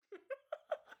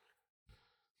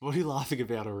What are you laughing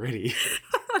about already?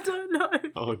 I don't know.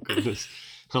 Oh, goodness.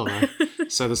 Oh, no.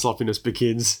 So the sloppiness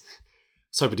begins. I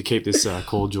was hoping to keep this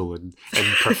cordial and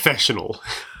professional.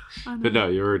 But no,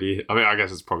 you're already... I mean, I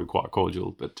guess it's probably quite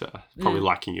cordial, but probably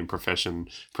lacking in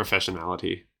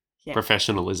professionality. Yeah.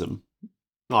 Professionalism.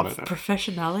 I don't know.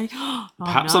 Professionality?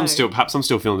 Perhaps I'm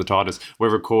still feeling the tightness. We're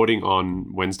recording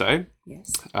on Wednesday.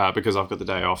 Yes. Because I've got the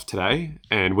day off today,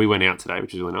 and we went out today,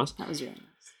 which is really nice. That was really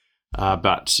nice.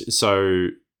 But so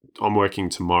I'm working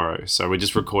tomorrow, so we're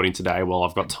just recording today while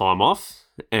I've got time off,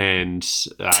 and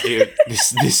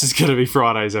this is going to be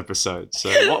Friday's episode.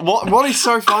 So what is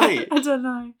so funny? I don't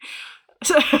know.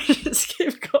 So just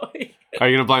keep going. Are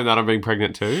you going to blame that on being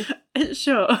pregnant too?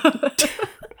 Sure.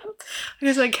 I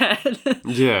guess I can.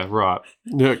 Yeah, right.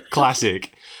 No,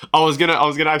 classic. I was gonna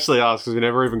actually ask because we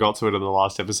never even got to it in the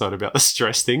last episode about the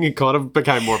stress thing. It kind of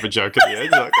became more of a joke at the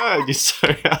end. Like, oh, you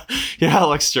so how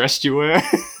like stressed you were.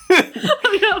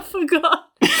 I forgot.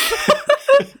 I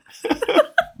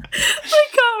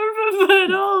can't remember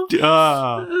at all.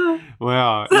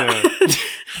 Wow. Yeah.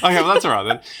 Okay, well that's all right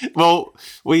then. Well,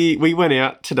 we went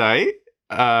out today,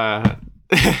 and.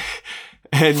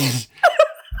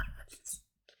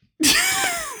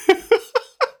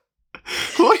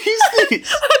 What is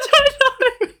this?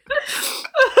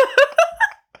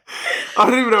 I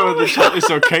don't even know whether to shut this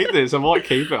or keep this. I might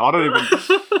keep it. I don't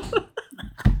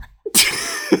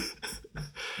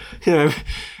even...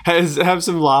 have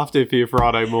some laughter for your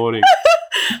Friday morning.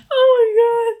 Oh my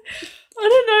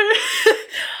god.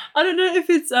 I don't know if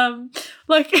it's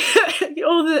like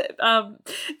all the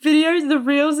videos, the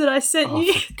reels that I sent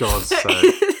you. For God's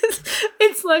sake.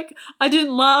 It's like I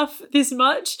didn't laugh this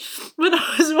much when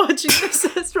I was watching this.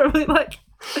 It's probably like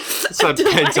so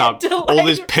all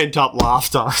this pent up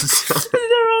laughter.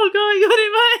 They're all going on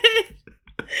in my head.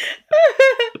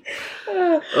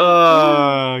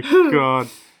 Oh God.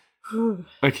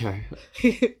 Okay.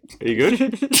 Are you good?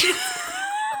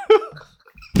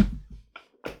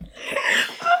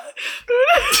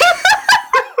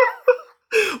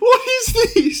 What is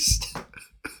this?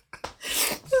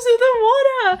 Is it the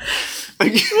water?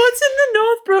 What's in the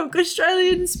Northbrook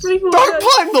Australian spring water? Don't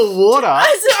blame the water.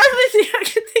 That's the only thing I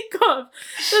can think of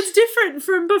that's different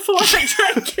from before I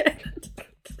drank it.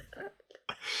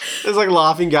 There's like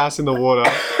laughing gas in the water.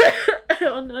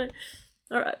 Oh no.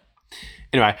 Alright.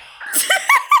 Anyway.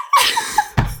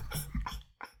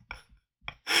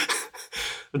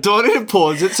 Do I need to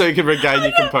pause it so you can regain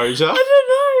your composure? I don't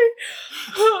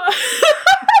know.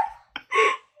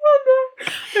 Oh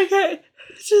no. Okay.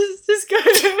 Just go.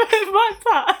 It might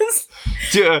pass.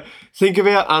 Think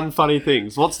about unfunny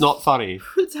things. What's not funny?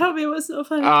 Tell me what's not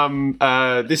funny.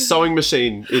 This sewing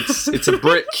machine. It's a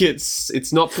brick.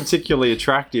 It's not particularly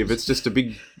attractive. It's just a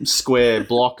big square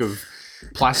block of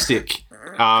plastic.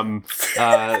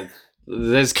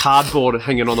 There's cardboard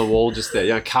hanging on the wall just there.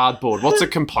 Yeah, cardboard. What's it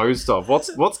composed of?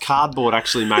 What's cardboard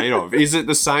actually made of? Is it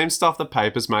the same stuff that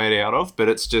paper's made out of, but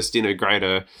it's just in a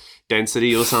greater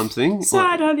density or something?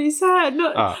 Sad, honey, sad.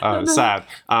 Not sad.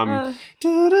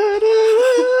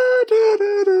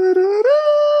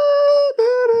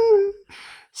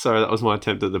 Sorry, that was my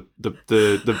attempt at the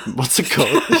what's it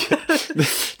called?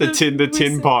 the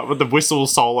tin pipe with the whistle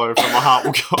solo from My Heart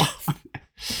Will Go Off.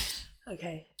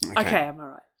 Okay, I'm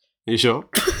alright. You sure?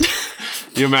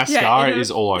 Your mascara is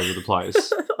all over the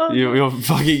place.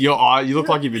 Your eye. You look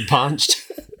like you've been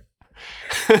punched.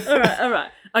 All right.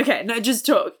 Okay, no, just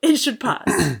talk. It should pass.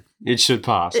 It should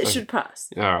pass. It should pass.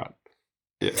 All right.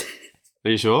 Yeah.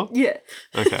 Are you sure? Yeah.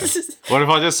 Okay. What if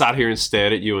I just sat here and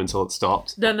stared at you until it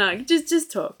stopped? No.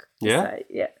 Just talk. Yeah.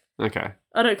 Yeah. Okay.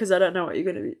 Because I don't know what you're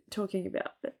going to be talking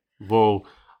about. But. Well,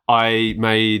 I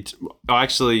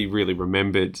actually really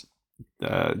remembered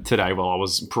today while I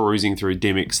was perusing through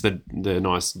Dimmicks, the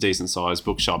nice decent sized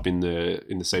bookshop in the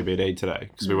CBD today,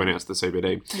 because we went out to the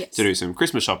CBD to do some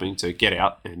Christmas shopping, to get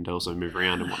out and also move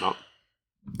around and whatnot.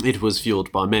 It was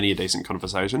fueled by many a decent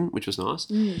conversation, which was nice.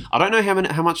 I don't know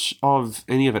how much of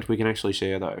any of it we can actually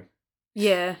share though.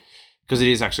 Yeah, because it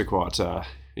is actually quite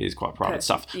private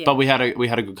stuff. Yeah. But we had a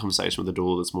good conversation with the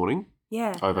doula this morning.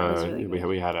 Yeah, really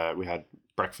we had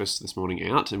breakfast this morning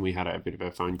out, and we had a bit of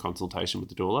a phone consultation with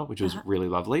the doula, which was really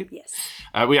lovely. Yes.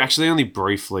 We actually only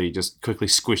briefly just quickly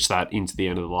squished that into the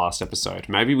end of the last episode.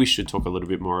 Maybe we should talk a little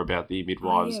bit more about the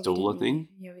midwives doula thing.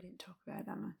 Yeah, we didn't talk about it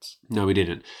that much. No, we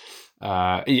didn't.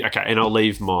 Okay, and I'll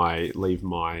leave my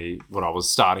what I was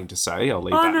starting to say. I'll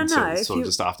leave that until sort of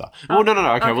just after. Oh no.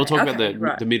 Okay, we'll talk about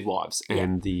the midwives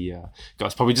and the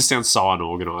guys. Probably just sounds so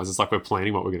unorganised. It's like we're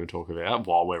planning what we're going to talk about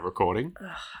while we're recording.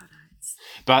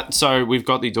 But so we've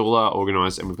got the doula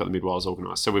organised and we've got the midwives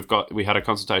organised. So we had a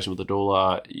consultation with the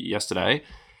doula yesterday,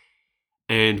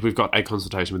 And we've got a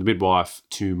consultation with the midwife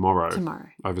tomorrow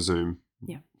over Zoom.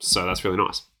 Yeah. So that's really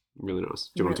nice. Really nice.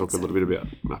 Do you want to talk a little bit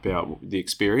about the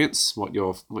experience, how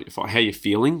you're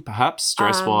feeling, perhaps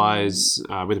stress wise,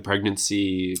 with a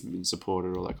pregnancy,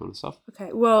 supported, all that kind of stuff?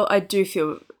 Okay. Well, I do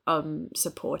feel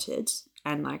supported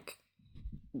and like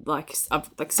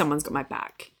someone's got my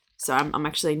back. So I'm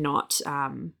actually not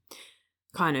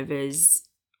kind of as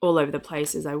all over the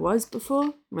place as I was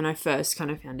before. When I first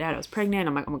kind of found out I was pregnant,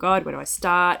 I'm like, oh my God, where do I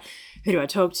start? Who do I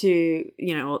talk to?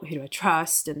 You know, who do I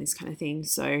trust? And this kind of thing.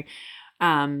 So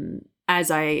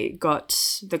as I got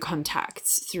the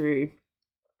contacts through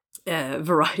a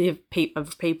variety of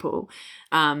people,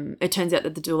 it turns out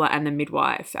that the doula and the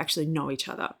midwife actually know each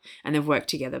other and they've worked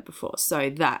together before. So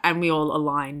that, and we all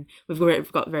align.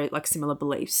 We've got very like similar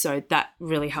beliefs. So that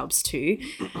really helps too.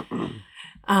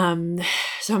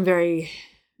 So I'm very,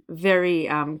 very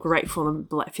grateful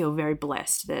and feel very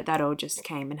blessed that all just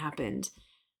came and happened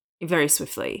very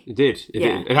swiftly. It did. It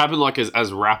did. It happened like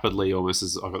as rapidly almost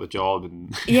as I got the job.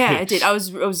 And yeah, it did. I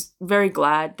was very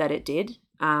glad that it did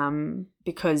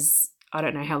because I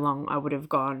don't know how long I would have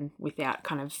gone without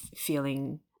kind of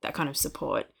feeling that kind of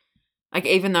support. Like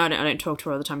even though I don't talk to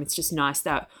her all the time, it's just nice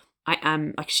that I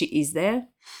am, like she is there,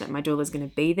 that my doula is going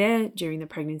to be there during the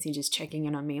pregnancy, just checking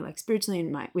in on me like spiritually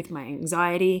and with my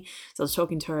anxiety. So I was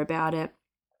talking to her about it.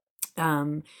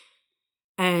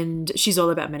 And she's all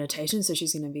about meditation. So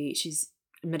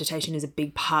meditation is a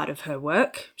big part of her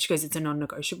work. She goes, it's a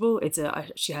non-negotiable.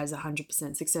 She has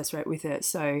 100% success rate with it.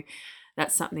 So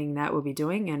that's something that we'll be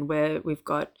doing. And we've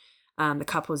got the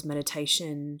couples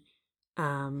meditation.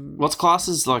 What's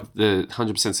classes like the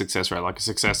 100% success rate? Like a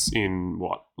success in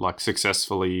what? Like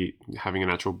successfully having a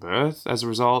natural birth as a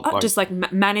result? Just like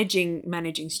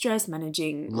managing stress,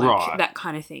 managing like that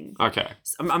kind of thing. Okay.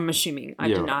 So I'm assuming. I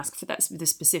didn't ask for the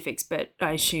specifics, but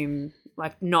I assume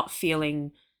like not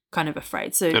feeling kind of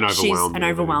afraid. So she's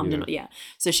overwhelmed.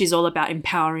 So she's all about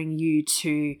empowering you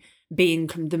to be in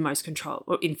the most control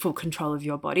or in full control of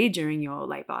your body during your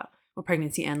labor or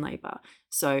pregnancy and labor.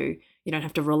 So you don't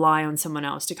have to rely on someone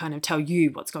else to kind of tell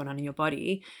you what's going on in your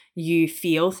body. You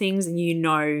feel things and you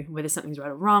know whether something's right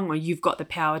or wrong, or you've got the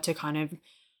power to kind of,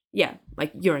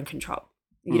 like you're in control.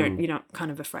 You're not kind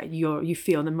of afraid. You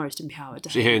feel the most empowered.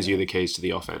 She hands you the keys to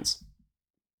the offense.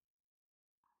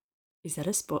 Is that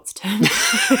a sports term?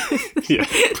 Yeah,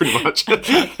 pretty much.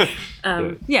 Okay.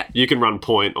 You can run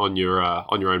point on your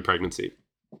own pregnancy.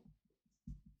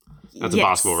 That's a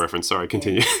basketball reference. Sorry,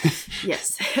 continue.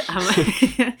 Yes.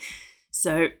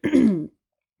 So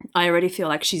I already feel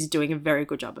like she's doing a very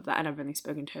good job of that, and I've only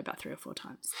spoken to her about 3 or 4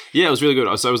 times. Yeah, it was really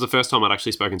good. So it was the first time I'd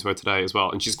actually spoken to her today as well,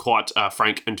 and she's quite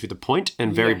frank and to the point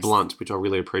and very blunt, which I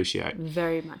really appreciate.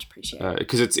 Very much appreciate.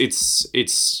 Because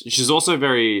it's she's also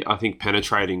very, I think,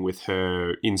 penetrating with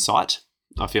her insight.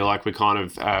 I feel like we kind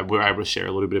of were able to share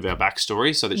a little bit of our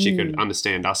backstory so that she could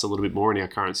understand us a little bit more in our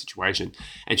current situation,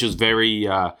 and she was very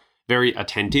very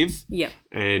attentive. Yeah.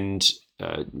 And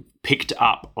picked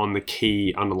up on the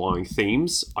key underlying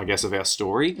themes, I guess, of our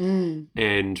story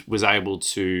and was able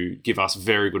to give us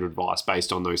very good advice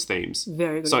based on those themes.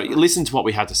 Very good So advice. listen to what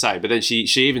we had to say. But then she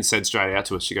even said straight out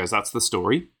to us, she goes, that's the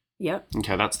story. Yep.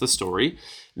 Okay, that's the story.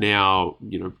 Now,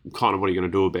 kind of what are you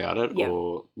going to do about it? Yep.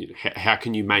 Or how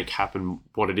can you make happen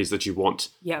what it is that you want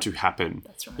to happen?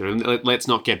 That's right. Let's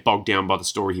not get bogged down by the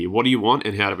story here. What do you want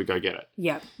and how do we go get it?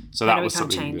 Yeah. So how that do we was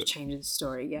something change the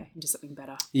story, into something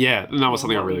better. Yeah, and that was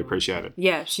something I really appreciated.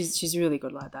 Yeah, she's really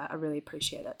good like that. I really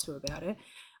appreciate that too about it.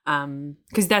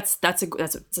 Because that's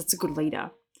a good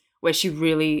leader, where she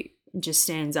really just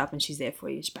stands up and she's there for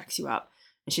you. She backs you up.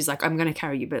 And she's like, I'm going to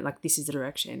carry you, but like this is the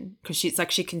direction. Because she's like,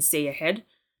 she can see ahead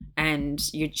and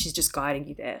she's just guiding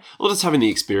you there. Well, just having the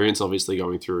experience, obviously,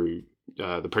 going through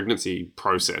the pregnancy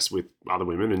process with other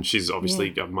women, and she's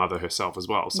obviously a mother herself as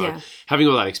well. So having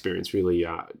all that experience really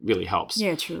helps.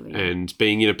 Yeah, truly. And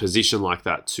being in a position like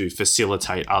that to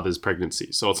facilitate others'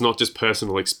 pregnancy. So it's not just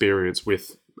personal experience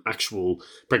with actual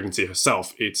pregnancy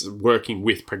herself, it's working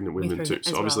with pregnant women too.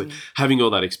 So obviously having all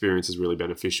that experience is really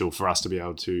beneficial for us to be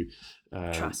able to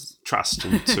trust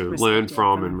and to learn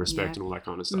from and respect and all that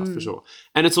kind of stuff for sure.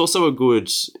 And it's also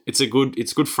it's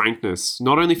good frankness,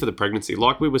 not only for the pregnancy,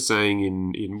 like we were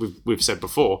saying we've said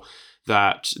before,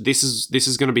 that this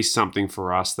is going to be something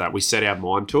for us that we set our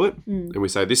mind to it and we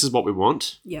say, this is what we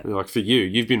want. Yeah. Like for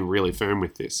you've been really firm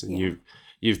with this and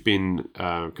you've been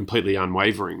completely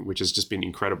unwavering, which has just been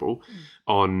incredible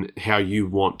on how you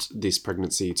want this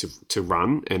pregnancy to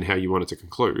run and how you want it to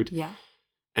conclude. Yeah.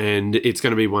 And it's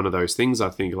going to be one of those things, I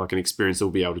think, like an experience that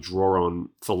we'll be able to draw on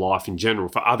for life in general,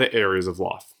 for other areas of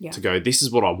life. Yeah. To go, this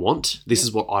is what I want. This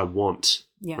is what I want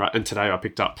Yeah. Right. And today I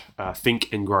picked up Think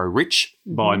and Grow Rich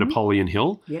by Napoleon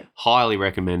Hill. Yeah. Highly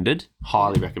recommended.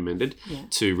 Yeah.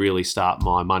 To really start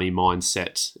my money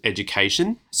mindset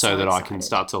education so that I can excited.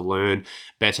 start to learn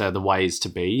better the ways to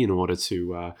be in order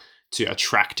to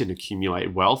attract and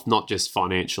accumulate wealth, not just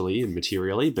financially and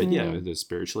materially, but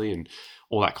spiritually and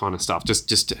all that kind of stuff.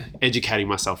 Just educating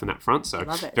myself in that front. So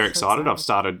Love it. very So excited. I've excited.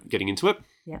 started getting into it.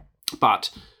 Yeah.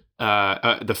 But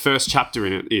the first chapter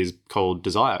in it is called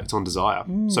Desire. It's on desire.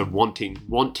 So wanting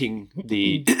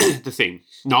the the thing,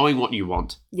 knowing what you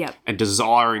want, Yeah. and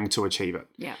desiring to achieve it,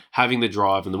 Yeah. having the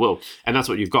drive and the will, and that's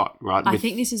what you've got, right? I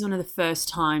think this is one of the first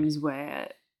times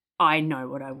where I know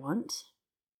what I want.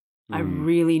 I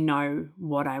really know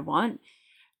what I want.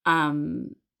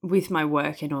 With my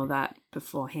work and all that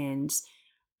beforehand,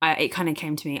 it kind of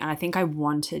came to me, and I think I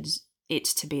wanted it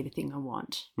to be the thing I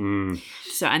want.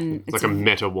 So, and Like a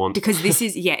meta want, because this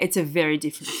is it's a very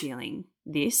different feeling,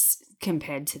 this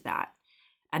compared to that,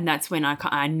 and that's when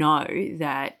I know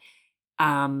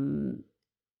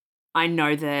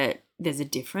that there's a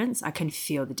difference. I can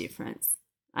feel the difference,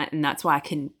 and that's why I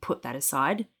can put that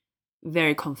aside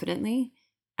very confidently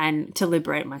and to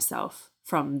liberate myself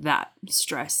from that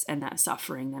stress and that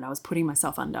suffering that I was putting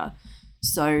myself under.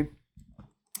 So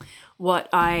what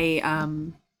I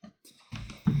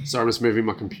Sorry, I'm just moving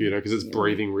my computer because it's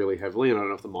breathing really heavily, and I don't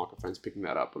know if the microphone's picking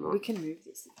that up or not. we can move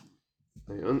this.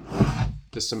 Hang on.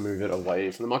 Just to move it away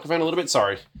from the microphone a little bit.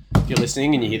 Sorry. If you're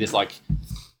listening and you hear this like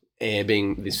air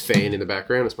being this fan in the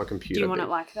background, it's my computer. Do you want it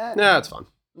like that? No, it's fine.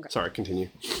 Okay. Sorry, continue.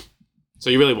 So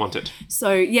you really want it.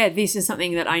 So yeah, this is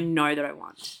something that I know that I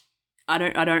want. I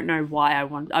don't know why I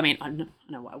want. I mean, I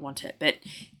know why I want it, but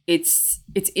it's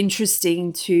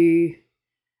interesting to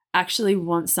actually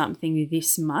want something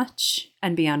this much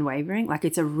and be unwavering. Like,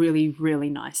 it's a really, really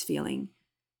nice feeling.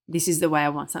 This is the way I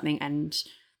want something, and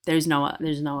there's no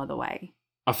other way.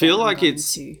 I feel that I'm like going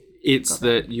it's to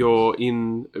that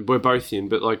we're both in,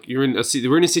 but like we're in a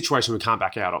situation we can't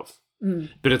back out of.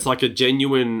 But it's like a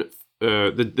genuine.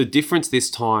 The difference this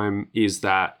time is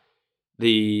that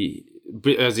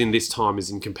as in this time is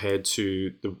in compared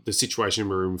to the situation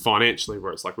we're in financially,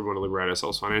 where it's like we want to liberate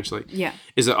ourselves financially. Yeah.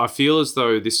 Is that I feel as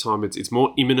though this time it's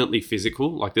more imminently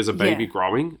physical. Like there's a baby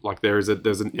growing. Like there's a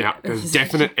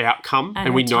definite outcome,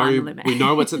 and we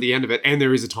know what's at the end of it, and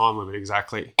there is a time limit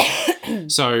exactly.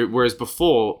 So whereas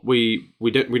before we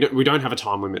don't have a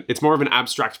time limit. It's more of an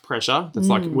abstract pressure that's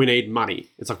like we need money.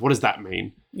 It's like, what does that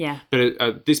mean? Yeah. But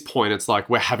at this point, it's like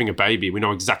we're having a baby. We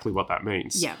know exactly what that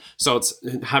means. Yeah. So it's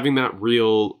having that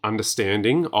real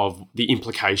understanding of the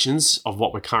implications of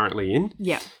what we're currently in.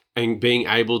 Yeah. And being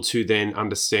able to then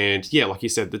understand, like you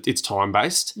said, that it's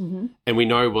time-based and we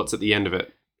know what's at the end of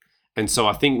it. And so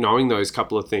I think knowing those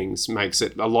couple of things makes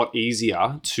it a lot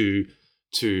easier to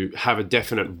have a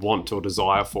definite want or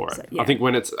desire for it. So, I think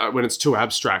when it's too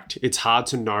abstract, it's hard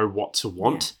to know what to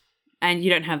want. Yeah. And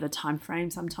you don't have the time frame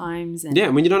sometimes. And,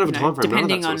 when you don't have a time frame,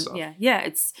 depending none of that sort on of stuff.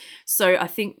 it's so I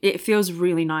think it feels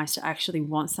really nice to actually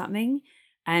want something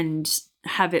and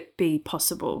have it be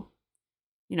possible.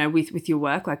 With your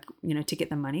work, like to get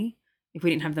the money. If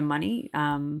we didn't have the money,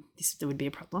 there would be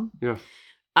a problem. Yeah.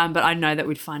 But I know that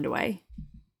we'd find a way.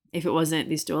 If it wasn't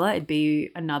this doula, it'd be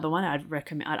another one. I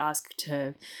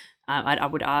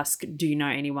would ask, do you know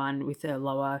anyone with a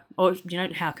lower, or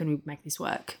how can we make this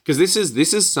work? Because this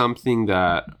is something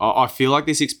that I feel like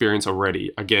this experience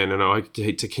already, again, and I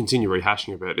hate to continue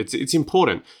rehashing of it, it's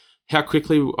important how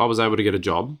quickly I was able to get a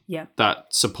job that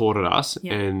supported us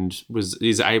and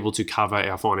is able to cover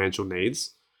our financial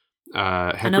needs. How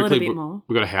and quickly a little bit more.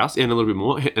 we got a house and a little bit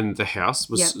more, and the house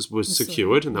was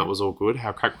secured, and that was all good.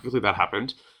 How quickly that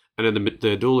happened. And then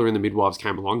the doula and the midwives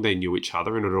came along. They knew each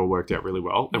other, and it all worked out really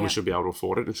well. And we should be able to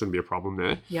afford it. It shouldn't be a problem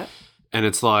there. Yep. And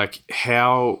it's like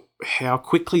how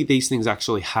quickly these things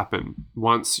actually happen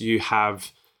once you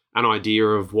have an idea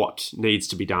of what needs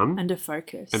to be done and a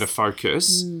focus.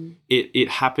 It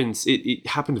happens. It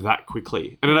happened that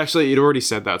quickly, and it already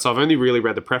said that. So I've only really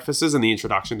read the prefaces and the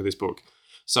introduction to this book.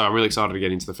 So I'm really excited to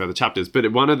get into the further chapters. But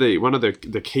one of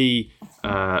the key.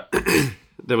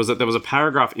 There was a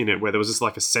paragraph in it where there was just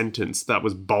like a sentence that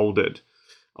was bolded.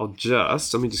 Let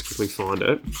me just quickly find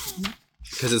it,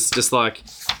 because it's just like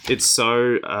it's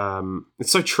so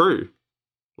true.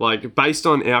 Like, based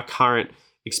on our current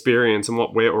experience and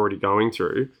what we're already going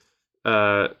through.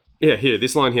 Here,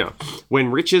 this line here.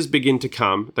 When riches begin to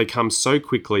come, they come so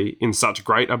quickly in such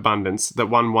great abundance that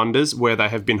one wonders where they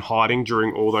have been hiding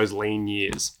during all those lean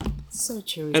years. So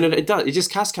true. And it does. It just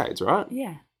cascades, right?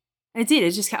 Yeah. It did.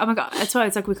 It just, oh my God. That's why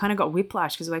it's like we kind of got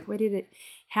whiplash, because like,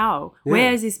 how? Yeah.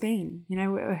 Where has this been?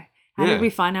 How did we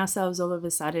find ourselves all of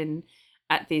a sudden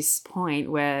at this point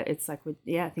where it's like,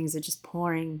 things are just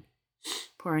pouring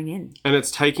in. And it's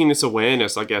taking this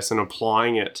awareness, I guess, and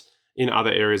applying it in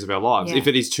other areas of our lives. Yeah. If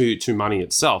it is to money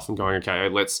itself, and going, okay,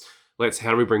 let's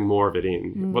how do we bring more of it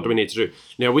in? What do we need to do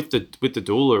now with the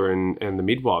doula and the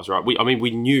midwives? Right?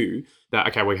 We knew that,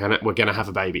 okay, we're gonna have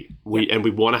a baby. And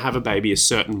we want to have a baby a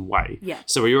certain way. Yeah.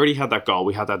 So we already had that goal.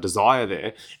 We had that desire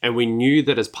there, and we knew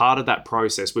that as part of that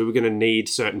process, we were going to need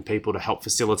certain people to help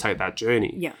facilitate that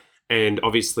journey. Yeah. And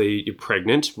obviously, you're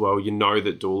pregnant. Well, you know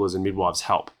that doulas and midwives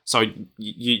help. So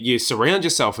you surround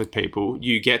yourself with people.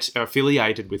 You get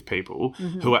affiliated with people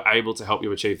who are able to help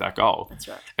you achieve that goal. That's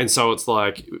right. And so it's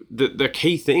like the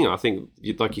key thing, I think,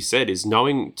 like you said, is know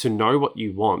what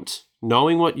you want.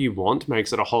 Knowing what you want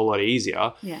makes it a whole lot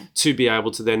easier to be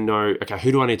able to then know, okay,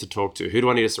 who do I need to talk to? Who do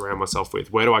I need to surround myself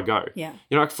with? Where do I go? Yeah.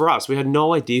 You know, like for us, we had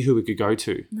no idea who we could go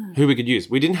to, who we could use.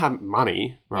 We didn't have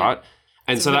money, right? Yeah.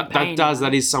 And so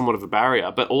that is somewhat of a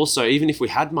barrier. But also, even if we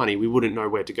had money, we wouldn't know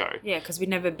where to go. Yeah, because we'd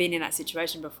never been in that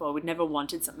situation before. We'd never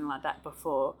wanted something like that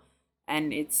before.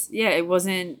 And it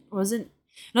wasn't. Not we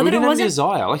that didn't it wasn't have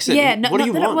desire. Like I said, what do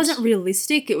you want? It wasn't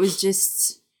realistic. It was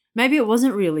just, maybe it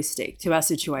wasn't realistic to our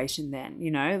situation then.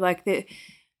 You know, like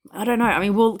I don't know. I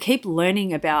mean, we'll keep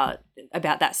learning about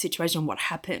that situation, what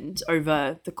happened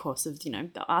over the course of, you know,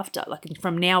 the after. Like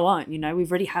from now on, you know, we've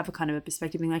already have a kind of a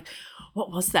perspective being like, what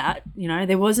was that? You know,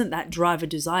 there wasn't that drive or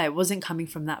desire. It wasn't coming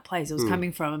from that place. It was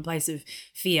coming from a place of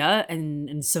fear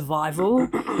and survival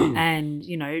and,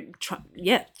 you know,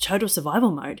 total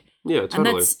survival mode. Yeah,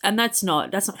 totally. And that's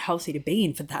not healthy to be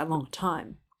in for that long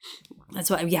time. That's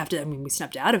why we have to, I mean, we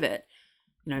snapped out of it,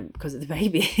 you know, because of the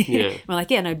baby. Yeah. We're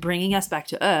like, bringing us back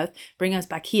to earth, bring us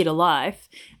back here to life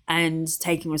and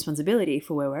taking responsibility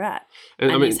for where we're at.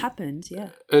 And I mean, this happened, yeah.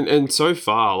 And so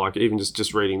far, like even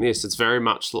just reading this, it's very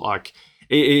much like,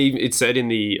 it said in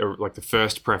the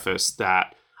first preface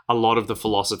that a lot of the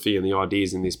philosophy and the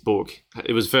ideas in this book,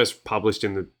 it was first published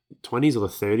in the 20s or the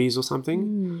 30s or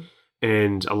something.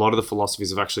 And a lot of the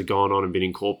philosophies have actually gone on and been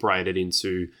incorporated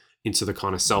into the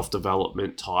kind of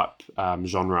self-development type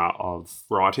genre of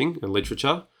writing and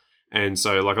literature. And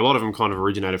so like a lot of them kind of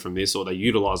originated from this, or they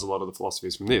utilize a lot of the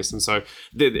philosophies from this. And so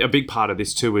a big part of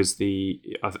this too is the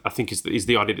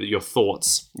idea that your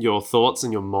thoughts and your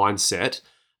mindset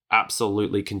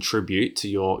absolutely contribute to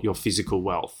your physical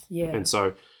wealth. Yeah. And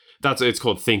so it's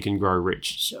called Think and Grow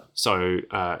Rich. Sure. So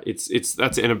a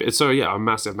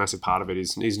massive part of it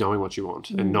is knowing what you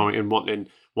want and knowing and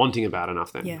wanting about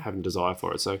enough, then having desire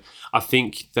for it. So I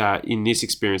think that in this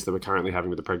experience that we're currently having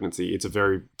with the pregnancy, it's a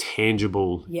very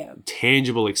tangible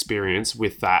experience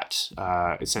with that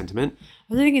sentiment.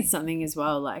 I think it's something as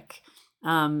well, like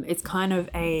it's kind of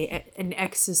an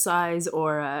exercise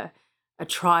or a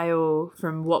trial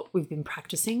from what we've been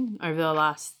practicing over the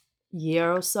last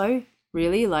year or so,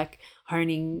 really, like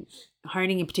honing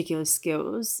in particular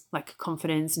skills like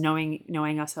confidence, knowing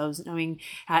ourselves, knowing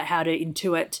how to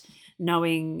intuit,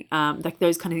 knowing like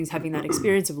those kind of things, having that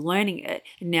experience of learning it,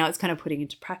 and now it's kind of putting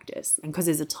into practice. And because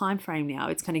there's a time frame now,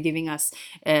 it's kind of giving us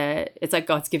it's like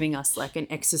God's giving us like an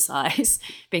exercise,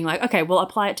 being like, okay, well,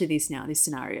 apply it to this now, this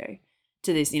scenario,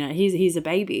 to this, you know, here's a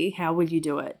baby, how will you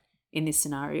do it in this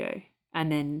scenario?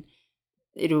 And then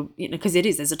it'll, you know, because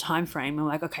there's a time frame. I'm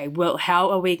like, okay, well, how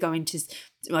are we going to,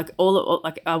 like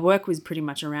like our work was pretty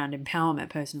much around empowerment,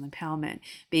 personal empowerment,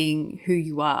 being who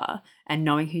you are and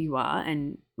knowing who you are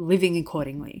and living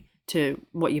accordingly to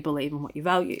what you believe and what you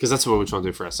value. Because that's what we're trying to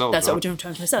do for ourselves. That's what we're doing for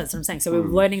ourselves. That's what I'm saying. So we're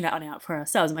learning that out for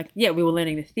ourselves. I'm like, we were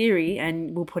learning the theory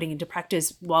and we're putting into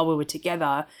practice while we were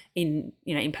together in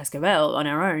Pascavel on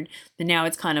our own. But now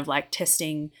it's kind of like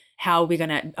testing how we're going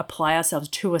to apply ourselves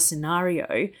to a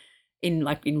scenario in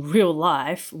real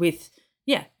life with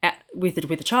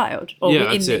a child or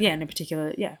in a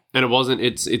particular. And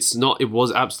it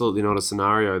was absolutely not a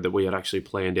scenario that we had actually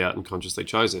planned out and consciously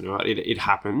chosen, right? It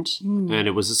happened and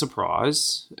it was a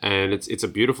surprise, and it's a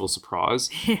beautiful surprise,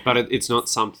 but it's not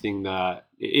something that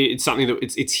it's something that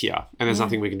it's here and there's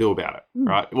nothing we can do about it,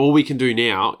 right? All we can do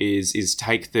now is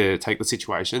take the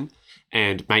situation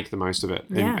and make the most of it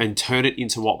and turn it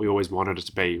into what we always wanted it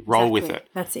to be. Roll with it.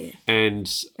 That's it. And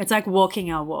it's like walking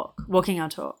our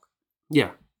talk.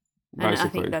 Yeah. Basically. And I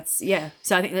think that's,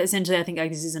 So I think that essentially,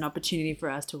 like this is an opportunity for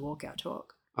us to walk our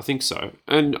talk. I think so.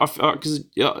 And because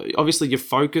obviously your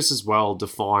focus as well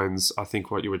defines, I think,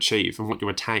 what you achieve and what you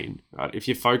attain, right? If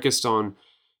you're focused on,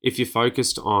 if you're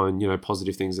focused on,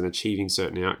 positive things and achieving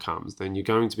certain outcomes, then you're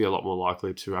going to be a lot more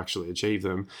likely to actually achieve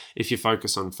them. If you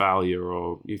focus on failure,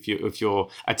 or if your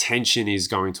attention is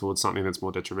going towards something that's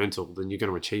more detrimental, then you're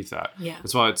going to achieve that. Yeah.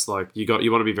 That's why it's like you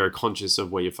want to be very conscious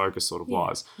of where your focus sort of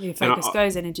lies. Your focus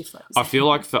goes, energy flows. I feel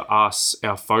like for us,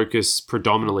 our focus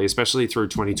predominantly, especially through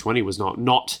 2020, was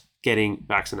not getting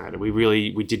vaccinated.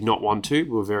 We did not want to. We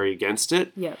were very against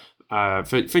it. Yeah.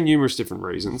 For numerous different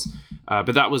reasons.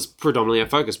 But that was predominantly our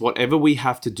focus. Whatever we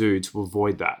have to do to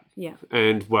avoid that. Yeah.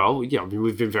 And,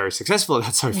 we've been very successful at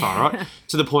that so far, right?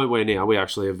 To the point where now we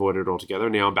actually avoided it altogether.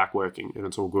 Now I'm back working and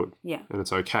it's all good. Yeah. And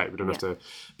it's okay. We don't have to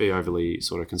be overly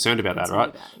sort of concerned about that,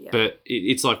 right? Yeah. But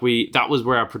it's like that was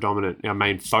where our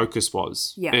main focus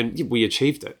was. Yeah. And we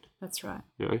achieved it. That's right.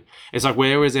 It's like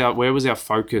where was our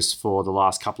focus for the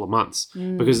last couple of months?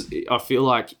 Because I feel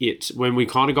like when we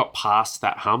kind of got past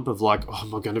that hump of like, are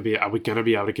we going to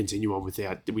be able to continue on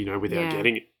without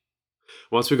getting it?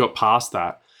 Once we got past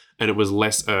that, and it was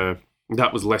less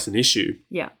an issue.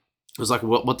 Yeah. It was like,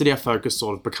 what did our focus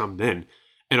sort of become then?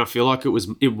 And I feel like it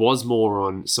was more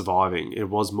on surviving. It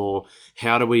was more,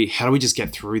 how do we just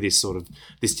get through this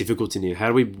difficulty now? How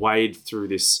do we wade through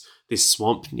this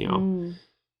swamp now?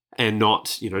 And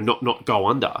not go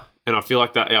under. And I feel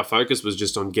like that our focus was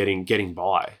just on getting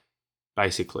by,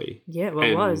 basically. Yeah, well,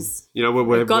 it was. We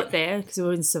got there because we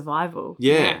were in survival.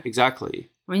 Yeah, exactly.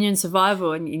 When you're in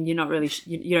survival and you're not really,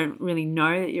 you don't really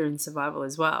know that you're in survival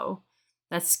as well,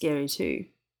 that's scary too.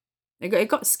 It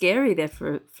got scary there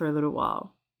for a little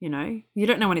while, You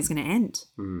don't know when it's going to end.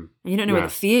 And you don't know when the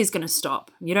fear is going to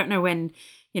stop. You don't know when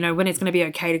it's going to be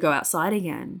okay to go outside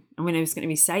again and when it's going to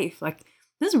be safe. Like,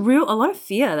 there's a lot of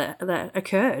fear that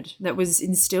occurred, that was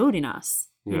instilled in us,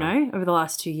 over the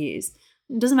last 2 years.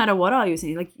 It doesn't matter what I was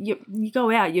saying. Like, you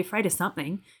go out, you're afraid of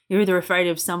something. You're either afraid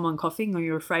of someone coughing, or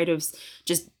you're afraid of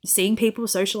just seeing people,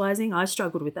 socializing. I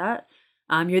struggled with that.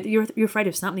 You're afraid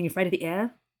of something. You're afraid of the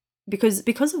air because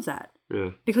of that. Yeah.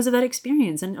 Because of that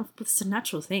experience. And it's a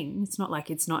natural thing. It's not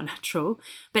like it's not natural.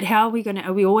 But how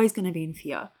are we always going to be in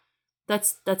fear?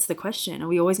 That's the question. Are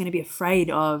we always going to be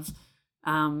afraid of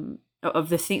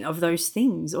those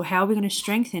things, or how are we going to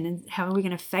strengthen, and how are we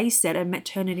going to face that and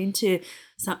turn it into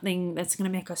something that's going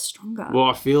to make us stronger? Well,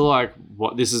 I feel like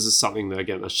this is something that,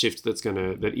 again, a shift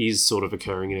that is sort of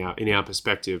occurring in our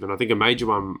perspective. And I think a major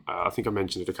one, I think I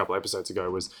mentioned it a couple of episodes ago,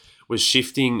 was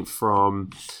shifting from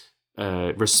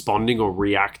responding or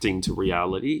reacting to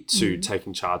reality to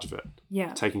taking charge of it.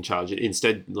 Yeah. Taking charge.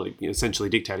 Instead, like, essentially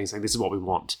dictating, saying, this is what we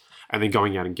want, and then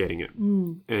going out and getting it.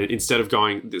 And instead of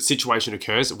the situation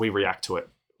occurs, we react to it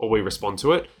or we respond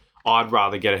to it. I'd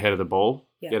rather get ahead of the ball,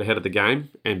 get ahead of the game,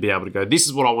 and be able to go, this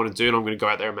is what I want to do, and I'm going to go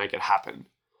out there and make it happen.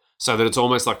 So that it's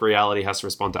almost like reality has to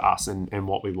respond to us and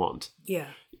what we want. Yeah.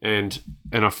 And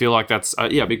I feel like that's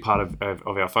a big part of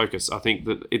our focus. I think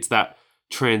that it's that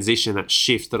transition, that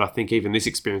shift, that I think even this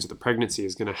experience of the pregnancy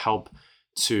is going to help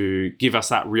to give us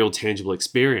that real tangible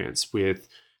experience with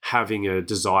having a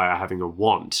desire, having a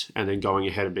want, and then going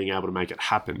ahead and being able to make it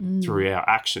happen through our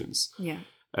actions.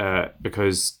 Yeah.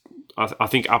 Because I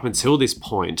think up until this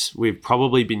point, we've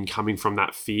probably been coming from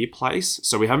that fear place.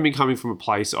 So we haven't been coming from a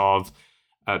place of,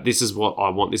 this is what I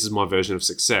want, this is my version of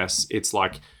success. It's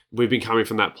like we've been coming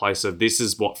from that place of, this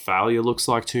is what failure looks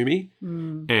like to me,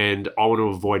 and I want to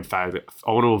avoid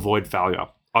failure.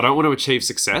 I don't want to achieve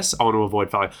success. I want to avoid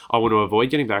failure. I want to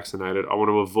avoid getting vaccinated. I want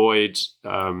to avoid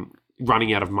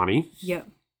running out of money. Yeah.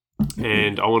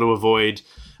 And I want to avoid,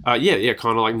 kind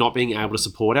of like not being able to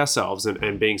support ourselves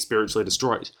and being spiritually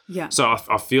destroyed. Yeah. So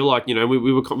I feel like,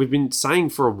 we've been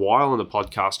saying for a while on the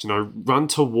podcast, run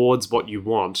towards what you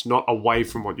want, not away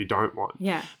from what you don't want.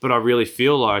 Yeah. But I really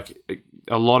feel like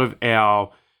a lot of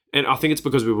and I think it's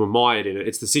because we were mired in it.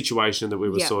 It's the situation that we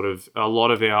were a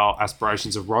lot of our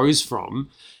aspirations arose from.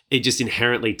 It just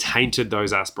inherently tainted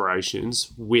those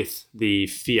aspirations with the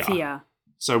fear. Fear.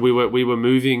 So we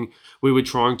were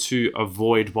trying to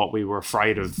avoid what we were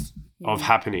afraid of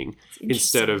happening,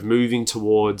 instead of moving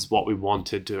towards what we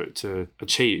wanted to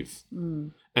achieve.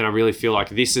 And I really feel like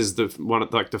this is the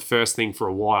first thing for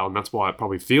a while, and that's why it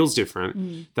probably feels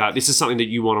different, that this is something that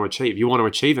you want to achieve. You want to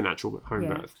achieve a natural home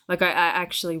birth. Like I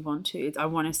actually want to. I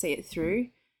want to see it through,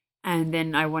 and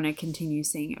then I want to continue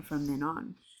seeing it from then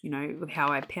on, with how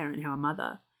I parent, how I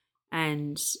mother.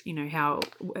 And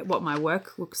what my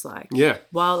work looks like. Yeah.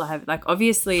 While I have, like,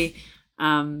 obviously,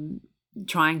 trying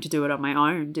to do it on my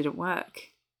own didn't work,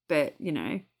 but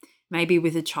maybe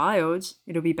with a child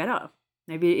it'll be better.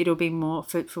 Maybe it'll be more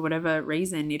for whatever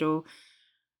reason. It'll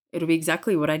be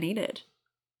exactly what I needed.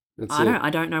 That's I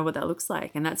it. don't know what that looks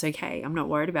like, and that's okay. I'm not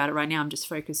worried about it right now. I'm just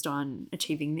focused on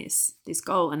achieving this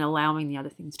goal and allowing the other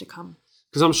things to come.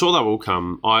 Because I'm sure that will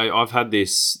come. I've had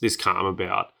this calm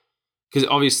about, because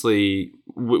obviously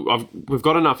we've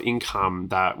got enough income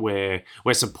that we're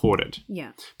supported,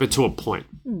 Yeah. but to a point.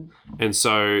 Mm. And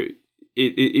so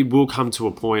it will come to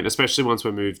a point, especially once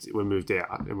we're moved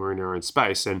out and we're in our own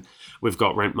space and we've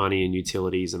got rent money and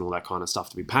utilities and all that kind of stuff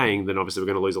to be paying, then obviously we're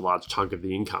going to lose a large chunk of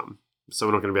the income. So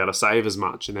we're not going to be able to save as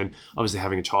much. And then obviously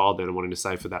having a child then and wanting to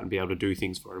save for that and be able to do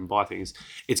things for it and buy things,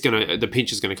 the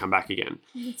pinch is going to come back again.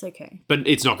 It's okay. But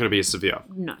it's not going to be as severe.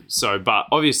 No. So, but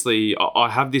obviously I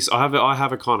have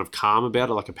a kind of calm about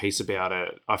it, like a peace about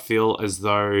it. I feel as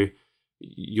though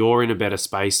you're in a better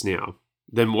space now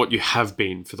than what you have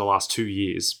been for the last 2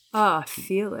 years. Oh, I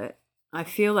feel it. I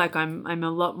feel like I'm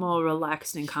a lot more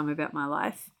relaxed and calm about my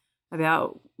life,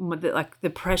 about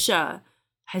the pressure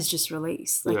has just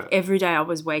released. Like every day I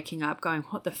was waking up going,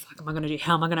 what the fuck am I going to do?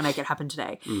 How am I going to make it happen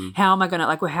today? How am I going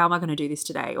to how am I going to do this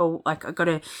today? Or like I got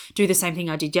to do the same thing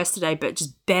I did yesterday, but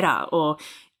just better. Or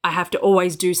I have to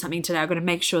always do something today. I've got to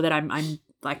make sure that I'm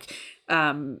like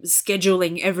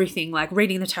scheduling everything, like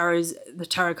reading the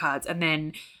tarot cards and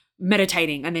then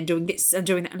meditating and then doing this and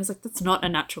doing that. And it's like, that's not a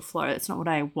natural flow. That's not what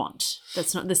I want.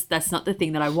 That's not the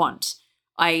thing that I want.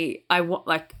 I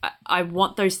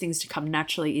want those things to come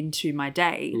naturally into my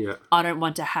day. Yeah. I don't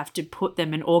want to have to put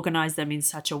them and organize them in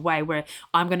such a way where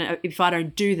if I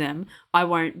don't do them, I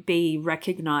won't be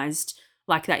recognized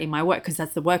like that in my work, because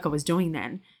that's the work I was doing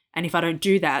then. And if I don't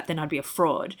do that, then I'd be a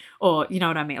fraud, or you know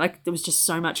what I mean? Like there was just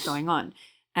so much going on.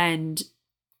 And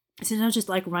so I was just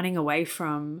like running away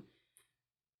from,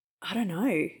 I don't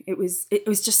know. It was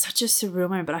just such a surreal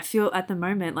moment. But I feel at the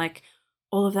moment like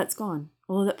all of that's gone.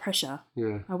 All of that pressure.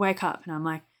 Yeah. I wake up and I'm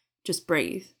like, just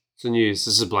breathe. It's news.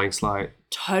 This is a blank slate.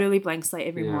 Totally blank slate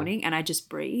every morning, and I just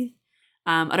breathe.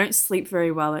 I don't sleep very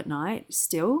well at night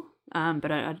still,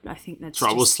 but I think that's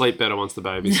right. We'll sleep better once the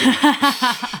baby's here.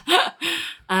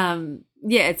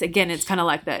 It's kind of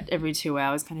like that every 2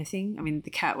 hours kind of thing. I mean,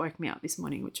 the cat woke me up this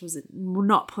morning, which was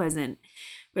not pleasant,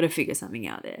 but I figure something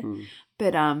out there.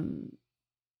 But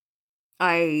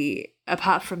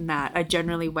apart from that, I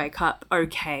generally wake up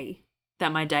okay,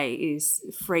 that my day is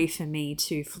free for me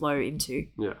to flow into.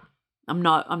 Yeah. I'm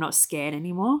not scared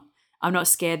anymore. I'm not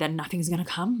scared that nothing's going to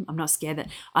come. I'm not scared that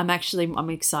I'm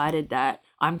excited that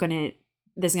there's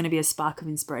going to be a spark of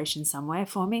inspiration somewhere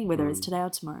for me, whether it's today or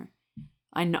tomorrow.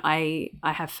 I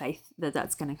have faith that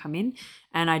that's going to come in,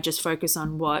 and I just focus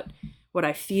on what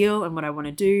I feel and what I want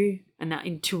to do, and that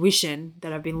intuition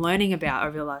that I've been learning about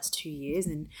over the last 2 years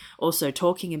and also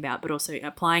talking about, but also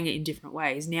applying it in different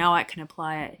ways. Now I can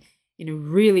apply it in a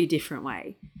really different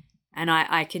way. And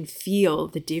I can feel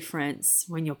the difference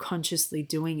when you're consciously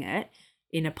doing it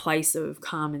in a place of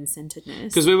calm and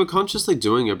centeredness. Because we were consciously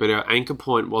doing it, but our anchor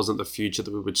point wasn't the future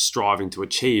that we were striving to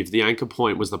achieve. The anchor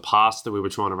point was the past that we were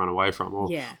trying to run away from,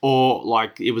 or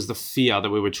like it was the fear that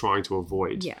we were trying to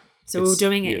avoid. Yeah. So we were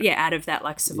doing it, out of that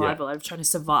like survival, of trying to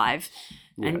survive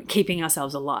and keeping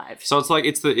ourselves alive. So it's like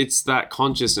it's that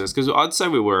consciousness, because I'd say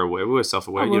we were aware, we were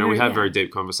self-aware. We had very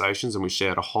deep conversations and we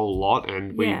shared a whole lot,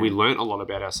 and we learnt a lot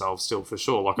about ourselves still, for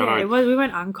sure. Like we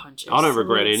weren't unconscious. I don't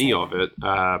regret any of it.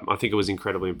 I think it was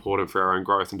incredibly important for our own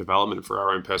growth and development, for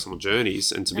our own personal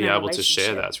journeys, and to be able to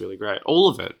share that's really great. All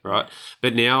of it, right?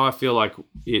 But now I feel like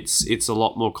it's a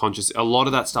lot more conscious. A lot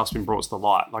of that stuff's been brought to the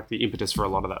light, like the impetus for a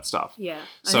lot of that stuff. Yeah,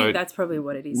 I think that's probably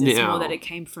what it is. It's more that it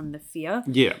came from the fear,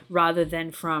 rather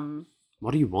than from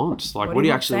what do you want? Like, what do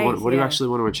you actually want? What do you actually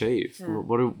want to achieve? Yeah.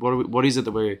 What is it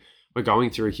that we're going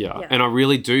through here? Yeah. And I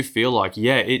really do feel like,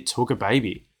 it took a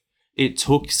baby. It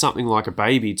took something like a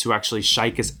baby to actually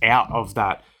shake us out of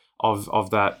that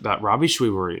rubbish we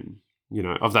were in,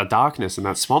 of that darkness and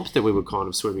that swamp that we were kind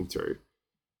of swimming through.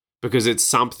 Because it's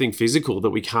something physical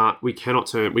that we can't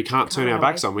turn our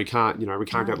backs on. We can't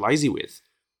get lazy with.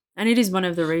 And it is one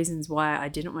of the reasons why I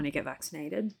didn't want to get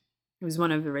vaccinated. It was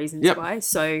one of the reasons why.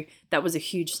 So that was a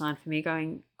huge sign for me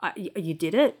going, you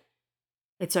did it.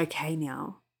 It's okay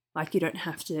now. Like, you don't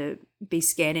have to be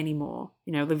scared anymore,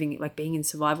 living, like being in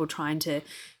survival, trying to,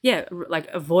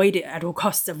 avoid it at all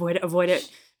costs, avoid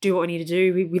it, do what we need to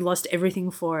do. We lost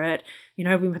everything for it. We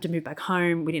had to move back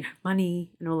home. We didn't have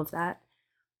money and all of that.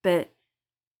 But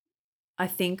I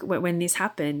think when this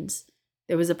happened,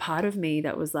 there was a part of me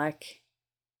that was like,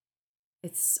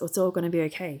 it's all going to be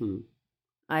okay.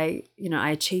 I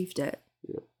achieved it.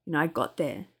 Yeah. I got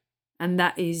there. And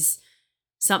that is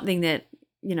something that,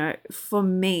 for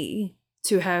me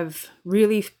to have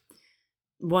really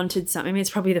wanted something. I mean, it's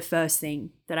probably the first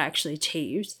thing that I actually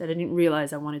achieved that I didn't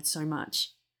realize I wanted so much.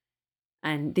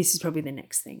 And this is probably the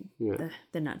next thing, the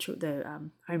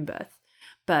home birth.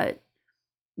 But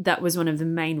that was one of the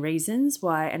main reasons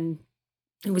why, and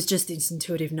it was just this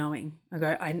intuitive knowing. I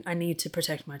go, I need to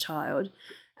protect my child,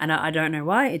 and I don't know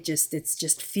why. It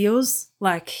just feels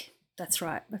like that's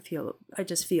right. I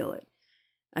just feel it.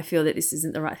 I feel that this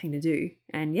isn't the right thing to do,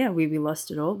 and yeah, we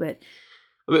lost it all. But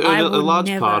I mean, a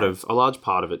large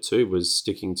part of it too was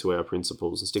sticking to our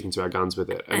principles and sticking to our guns with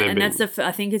it, and that's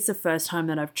I think it's the first time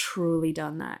that I've truly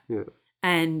done that. Yeah,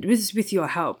 and with your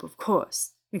help, of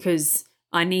course, because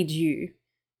I need you.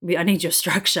 I need your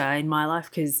structure in my life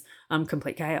because I'm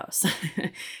complete chaos.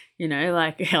 You know,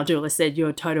 like how Julia said,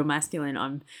 you're total masculine,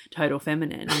 I'm total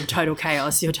feminine. I'm total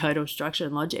chaos, you're total structure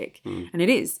and logic. And it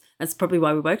is. That's probably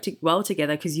why we work well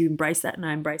together, because you embrace that and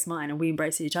I embrace mine, and we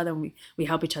embrace each other, and we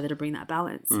help each other to bring that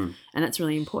balance. And that's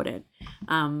really important.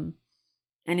 And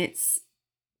it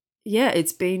was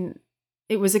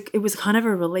kind of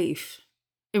a relief.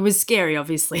 It was scary,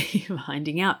 obviously,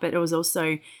 finding out, but it was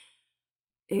also,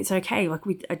 it's okay. Like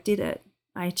I did it.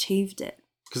 I achieved it.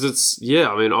 Because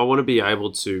I mean, I want to be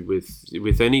able to,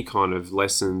 with any kind of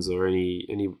lessons or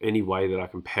any way that I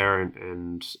can parent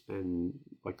and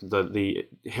like the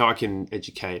how I can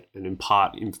educate and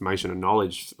impart information and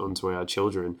knowledge onto our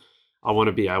children, I want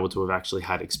to be able to have actually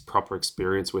had proper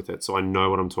experience with it, so I know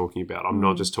what I'm talking about. I'm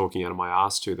not just talking out of my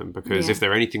ass to them, because if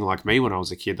they're anything like me when I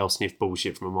was a kid, they'll sniff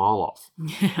bullshit from a mile off.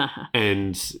 Yeah.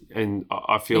 And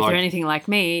I feel like if they're anything like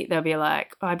me, they'll be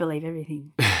like, I believe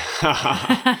everything.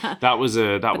 But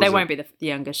they won't be the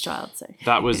youngest child, so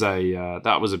that was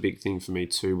a big thing for me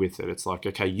too. With it, it's like,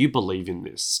 okay, you believe in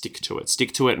this, stick to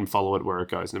it, and follow it where it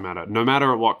goes, no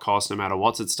matter at what cost, no matter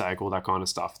what's at stake, all that kind of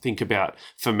stuff. Think about,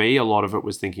 for me, a lot of it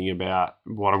was thinking about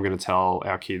what I'm going to tell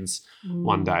our kids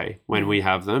one day when we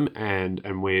have them, and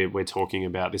we're talking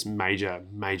about this major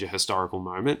historical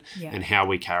moment and how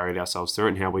we carried ourselves through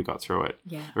it and how we got through it,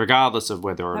 regardless of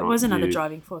whether or not that was another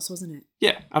driving force, wasn't it?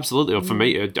 Yeah, absolutely. Or for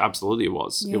me, absolutely it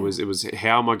was. Yeah. It was what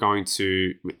am I going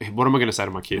to say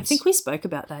to my kids? I think we spoke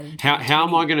about that. How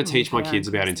am I going to teach my kids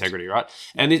about integrity, right?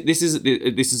 And this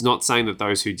is not saying that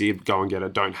those who did go and get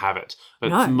it don't have it.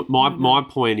 But my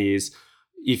point is,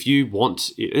 if you want,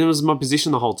 it was my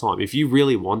position the whole time. If you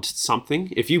really want something,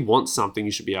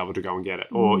 you should be able to go and get it,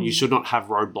 or you should not have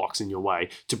roadblocks in your way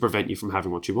to prevent you from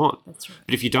having what you want. That's right.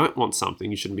 But if you don't want something,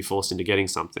 you shouldn't be forced into getting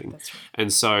something. That's right.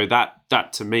 And so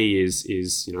that to me is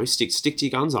stick to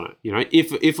your guns on it. You know,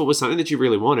 if it was something that you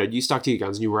really wanted, you stuck to your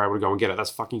guns and you were able to go and get it.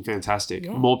 That's fucking fantastic.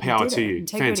 Yeah, more power to you.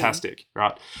 Integrity. Fantastic,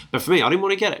 right? But for me, I didn't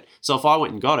want to get it. So if I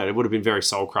went and got it, it would have been very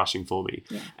soul crushing for me.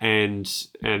 Yeah. And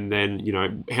then, you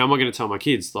know, how am I going to tell my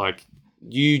kids, like,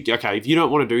 if you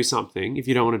don't want to do something,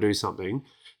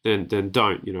 then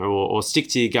don't, you know, or stick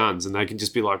to your guns, and they can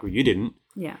just be like, well, you didn't.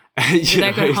 Yeah.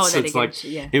 It's like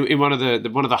in one of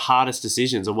the hardest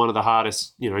decisions, or one of the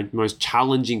hardest, you know, most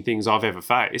challenging things I've ever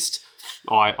faced,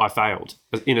 I failed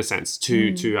in a sense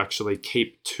to actually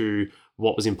keep to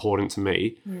what was important to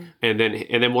me. And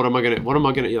then what am I gonna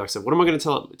like I said, what am I gonna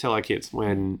tell our kids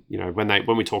when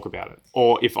we talk about it,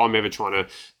 or if I'm ever trying to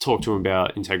talk to them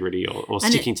about integrity or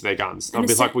sticking to their guns, they'll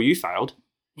be like, well, you failed.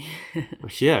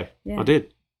 Like, yeah, I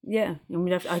did. Yeah,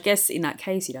 I guess in that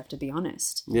case you'd have to be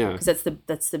honest. Yeah, because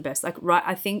that's the best. Like, right,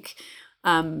 I think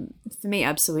for me,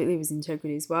 absolutely, was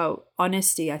integrity as well.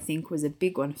 Honesty, I think, was a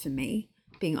big one for me.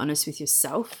 Being honest with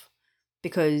yourself,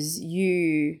 because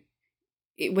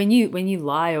when you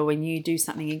lie or when you do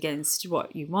something against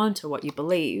what you want or what you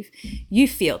believe, you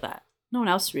feel that. No one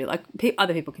else really. Like,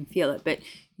 other people can feel it, but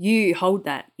you hold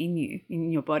that in you,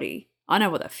 in your body. I know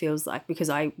what that feels like,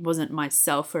 because I wasn't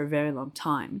myself for a very long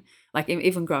time. Like,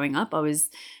 even growing up, I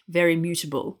was very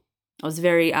mutable. I was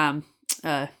very not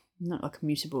like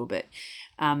mutable, but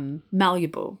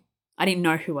malleable. I didn't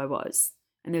know who I was.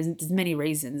 And there's many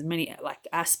reasons, many like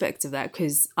aspects of that,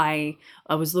 because I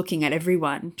was looking at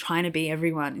everyone, trying to be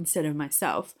everyone instead of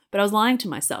myself. But I was lying to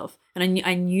myself, and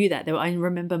I knew that. I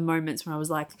remember moments when I was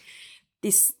like,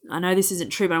 I know this isn't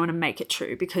true, but I want to make it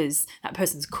true because that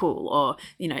person's cool, or,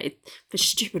 you know, for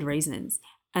stupid reasons.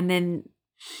 And then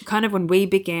kind of when we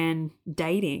began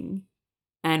dating,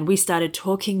 and we started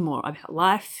talking more about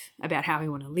life, about how we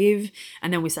want to live.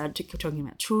 And then we started talking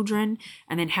about children,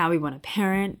 and then how we want to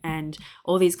parent, and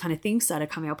all these kind of things started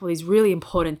coming up, all these really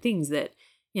important things that,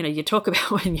 you know, you talk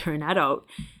about when you're an adult.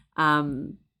 That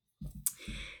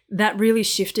really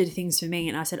shifted things for me.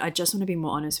 And I said, I just want to be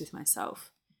more honest with myself.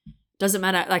 Doesn't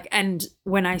matter. Like, and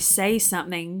when I say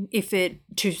something, if it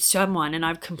to someone, and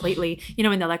I've completely, you know,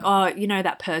 when they're like, oh, you know,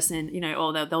 that person, you know,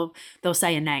 or they'll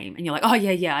say a name, and you're like, oh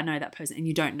yeah, I know that person, and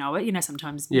you don't know it. You know,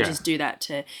 sometimes you just do that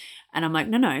and I'm like,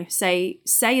 no, say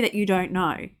that you don't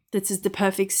know. This is the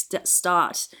perfect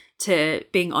start to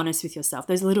being honest with yourself.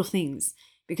 Those little things,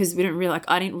 because I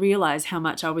didn't realize how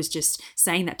much I was just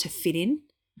saying that to fit in.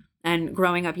 And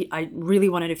growing up, I really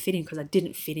wanted to fit in because I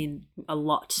didn't fit in a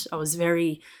lot. I was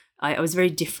very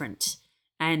different,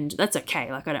 and that's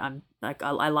okay. Like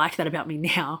I like that about me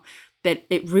now. But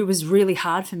it was really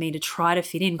hard for me to try to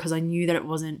fit in because I knew that I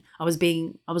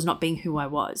was not being who I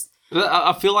was.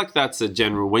 I feel like that's a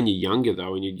general, when you're younger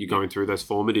though, and you're going through those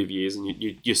formative years, and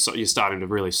you're starting to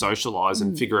really socialize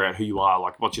and figure out who you are,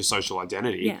 like what's your social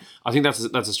identity. Yeah. I think that's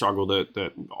a struggle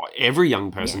that every young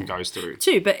person goes through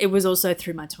too. But it was also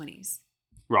through my 20s.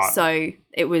 Right. So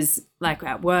it was like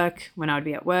at work, when I would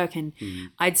be at work, and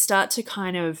I'd start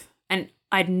to and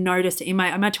I'd noticed in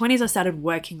my 20s I started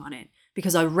working on it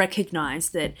because I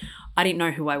recognized that I didn't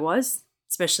know who I was.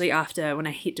 Especially after when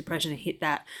I hit depression, I hit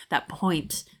that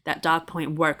point, that dark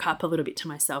point, woke up a little bit to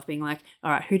myself, being like,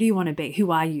 all right, who do you want to be?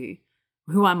 Who are you?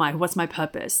 Who am I? What's my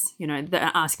purpose?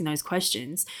 Asking those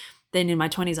questions. Then in my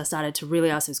 20s, I started to really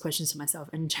ask those questions to myself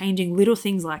and changing little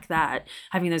things like that,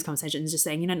 having those conversations, just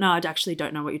saying, no, I actually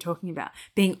don't know what you're talking about.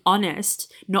 Being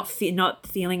honest, not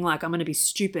feeling like I'm going to be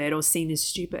stupid or seen as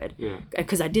stupid,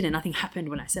 because I didn't. Nothing happened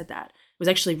when I said that. It was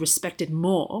actually respected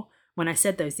more when I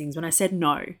said those things, when I said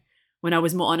no. When I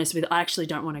was more honest with, I actually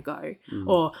don't want to go,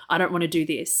 or I don't want to do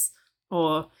this,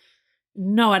 or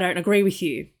no, I don't agree with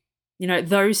you.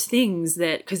 Those things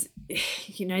that, because,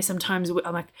 sometimes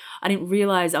I'm like, I didn't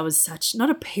realize I was such,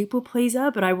 not a people pleaser,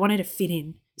 but I wanted to fit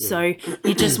in. Yeah. So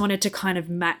you just wanted to kind of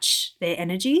match their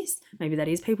energies. Maybe that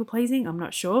is people pleasing. I'm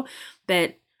not sure.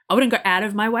 But I wouldn't go out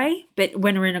of my way. But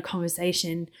when we're in a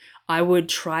conversation, I would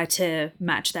try to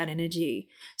match that energy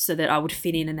so that I would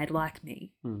fit in and they'd like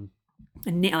me.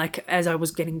 And now, like, as I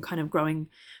was getting kind of growing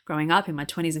up in my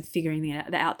 20s and figuring out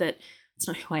that it's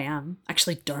not who I am. I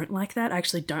actually don't like that. I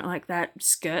actually don't like that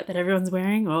skirt that everyone's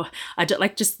wearing, or I don't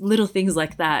like, just little things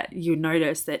like that you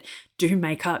notice that do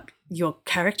make up your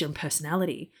character and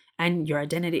personality and your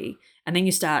identity. And then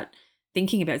you start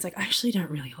thinking about it. It's like, I actually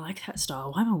don't really like that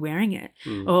style. Why am I wearing it?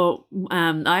 Or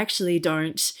I actually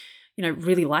don't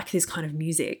really like this kind of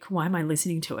music. Why am I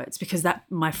listening to it? It's because that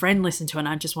my friend listened to it and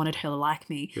I just wanted her to like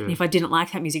me. Yeah. And if I didn't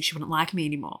like that music, she wouldn't like me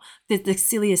anymore. The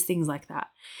silliest things like that.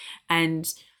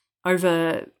 And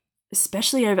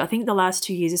especially over, I think the last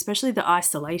 2 years, especially the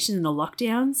isolation and the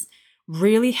lockdowns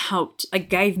really helped. It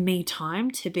gave me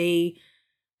time to be,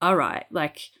 all right,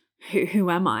 like, who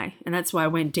am I? And that's why I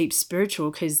went deep spiritual,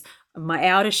 because my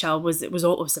outer shell was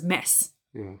a mess.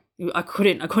 Yeah. I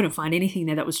couldn't find anything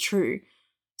there that was true.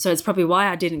 So it's probably why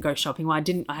I didn't go shopping, why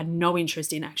I had no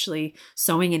interest in actually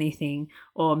sewing anything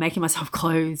or making myself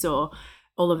clothes or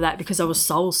all of that, because I was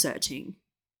soul searching.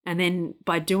 And then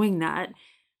by doing that,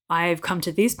 I've come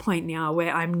to this point now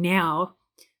where I'm now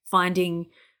finding,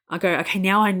 I go, okay,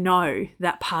 now I know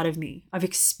that part of me. I've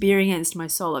experienced my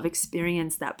soul. I've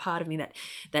experienced that part of me, that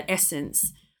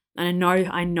essence. And I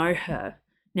know her.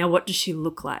 Now, what does she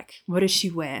look like? What does she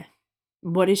wear?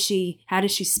 How does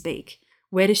she speak?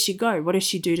 Where does she go? What does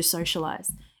she do to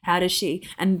socialize? How does she,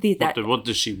 and what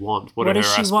does she want? What are her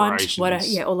aspirations?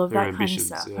 All of that kind of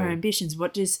stuff. Yeah. Her ambitions.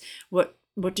 What does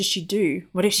she do?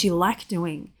 What does she like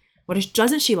doing?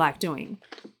 Doesn't she like doing?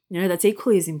 That's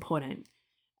equally as important.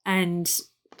 And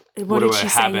what did she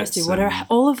say yes to? What are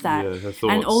all of that? Yeah,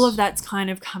 and all of that's kind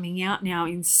of coming out now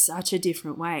in such a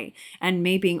different way. And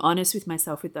me being honest with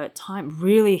myself with that time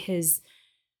really has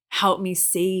helped me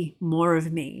see more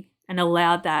of me and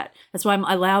allowed that. That's why I'm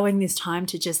allowing this time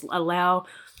to just allow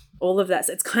all of that.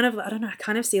 So it's kind of, I don't know, I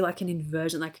kind of see like an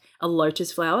inversion, like a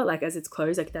lotus flower, like as it's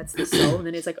closed, like that's the soul, and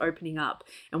then it's like opening up,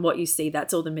 and what you see,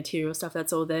 that's all the material stuff,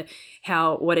 that's all the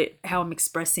how I'm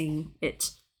expressing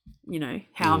it,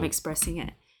 I'm expressing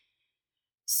it.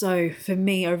 So for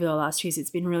me, over the last 2 years, it's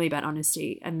been really about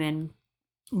honesty. And then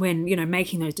when,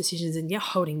 making those decisions and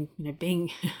holding,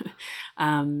 being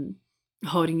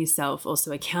holding yourself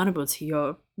also accountable to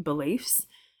your beliefs,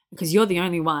 because you're the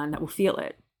only one that will feel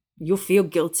it. You'll feel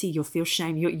guilty. You'll feel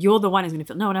shame. You're the one who's going to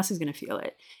feel. No one else is going to feel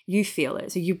it. You feel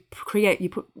it. So you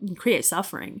create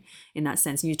suffering in that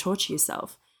sense, and you torture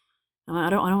yourself.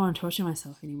 I don't want to torture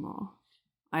myself anymore.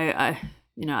 I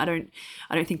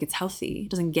don't think it's healthy. It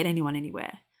doesn't get anyone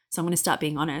anywhere. So I'm going to start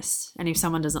being honest. And if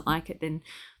someone doesn't like it, then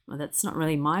that's not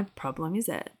really my problem, is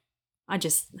it? I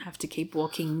just have to keep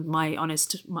walking my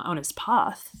honest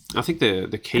path. I think the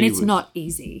key, and it's not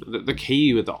easy. The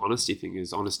key with the honesty thing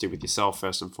is honesty with yourself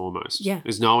first and foremost. Yeah.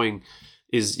 Knowing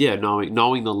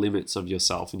the limits of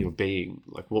yourself and your being.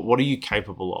 Like what are you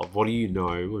capable of? What do you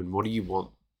know, and what do you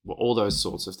want? All those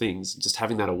sorts of things. Just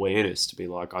having that awareness to be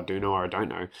like, I do know or I don't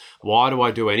know. Why do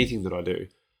I do anything that I do?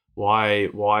 Why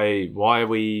are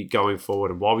we going forward?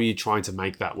 And why were you trying to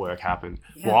make that work happen?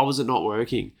 Yeah. Why was it not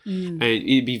working? And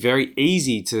it'd be very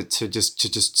easy to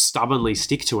just stubbornly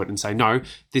stick to it and say, no,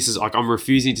 this is like, I'm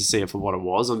refusing to see it for what it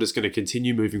was. I'm just going to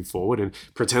continue moving forward and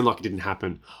pretend like it didn't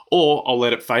happen. Or I'll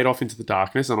let it fade off into the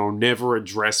darkness and I'll never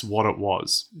address what it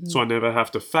was. So I never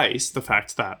have to face the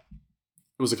fact that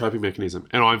it was a coping mechanism.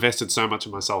 And I invested so much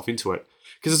of myself into it.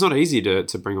 Because it's not easy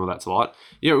to bring all that to light.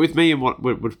 You know, with me and what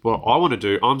I want to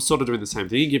do, I'm sort of doing the same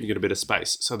thing, giving it a bit of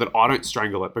space so that I don't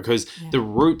strangle it. Because the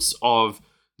roots of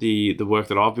the work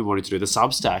that I've been wanting to do, the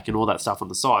Substack and all that stuff on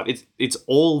the side, it's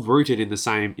all rooted in the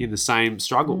same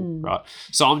struggle, right?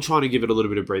 So I'm trying to give it a little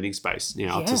bit of breathing space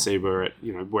now to see where it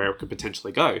could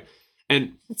potentially go.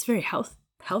 And it's very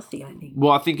healthy, I think.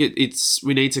 Well, I think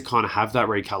we need to kind of have that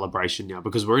recalibration now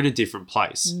because we're in a different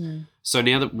place. So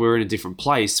now that we're in a different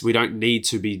place, we don't need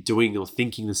to be doing or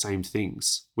thinking the same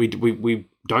things. We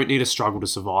don't need to struggle to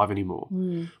survive anymore.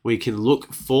 We can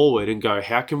look forward and go,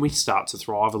 how can we start to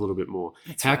thrive a little bit more?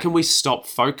 How can we stop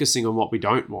focusing on what we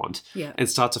don't want and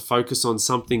start to focus on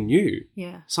something new?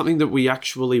 Something that we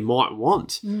actually might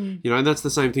want. And that's the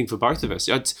same thing for both of us.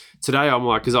 Today I'm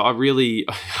like, because I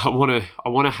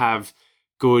want to have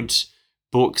good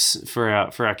books for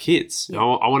our kids. I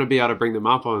want to be able to bring them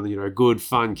up on good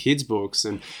fun kids books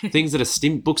and things that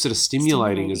are books that are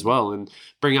stimulating as well, and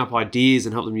bring up ideas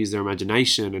and help them use their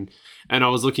imagination. And I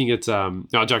was looking at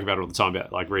I joke about it all the time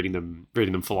about like reading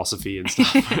them philosophy and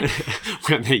stuff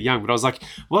when they're young. But I was like,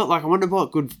 well, like I wonder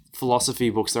what good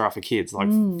philosophy books there are for kids, like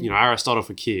Aristotle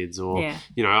for kids, or I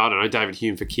don't know, David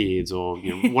Hume for kids, or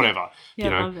whatever,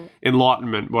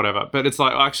 Enlightenment, whatever. But it's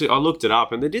like actually I looked it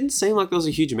up and it didn't seem like there was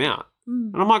a huge amount.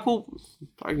 And I'm like, well,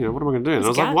 what am I going to do? And I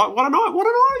was like, why don't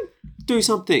I do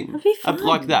something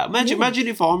like that? Imagine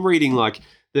if I'm reading like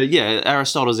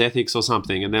Aristotle's Ethics or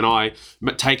something, and then I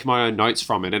take my own notes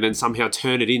from it, and then somehow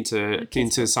turn it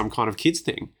into some kind of kids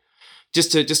thing,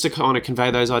 just to kind of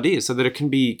convey those ideas, so that it can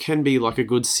be like a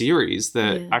good series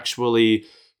that actually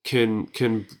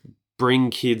can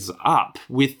bring kids up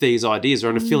with these ideas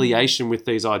or an affiliation with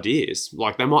these ideas.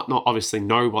 Like they might not obviously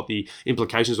know what the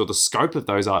implications or the scope of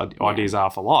those ideas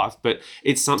are for life, but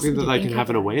it's something that they can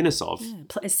have an awareness of.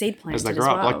 A seed planted as they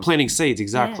grow up, like planting seeds,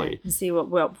 exactly. And see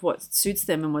what suits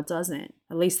them and what doesn't.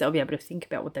 At least they'll be able to think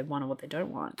about what they want and what they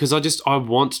don't want. Because I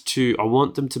want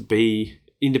them to be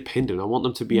independent. I want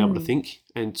them to be able to think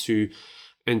and to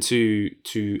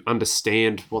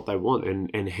understand what they want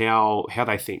and how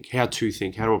they think, how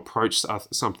to approach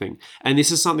something. And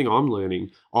this is something I'm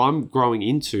learning, I'm growing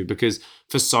into, because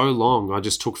for so long I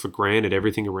just took for granted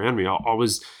everything around me. I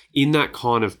was in that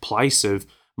kind of place of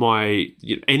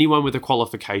anyone with a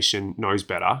qualification knows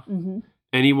better.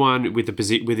 Anyone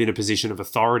within a position of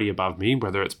authority above me,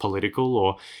 whether it's political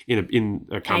or in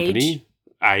a company,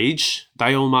 age,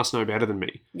 they all must know better than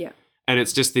me. Yeah. And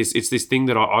it's just this thing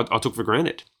that I took for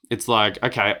granted. It's like,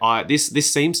 okay,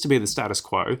 this seems to be the status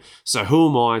quo, so who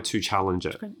am I to challenge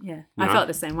it? Yeah, I felt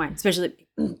the same way, especially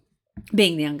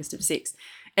being the youngest of 6.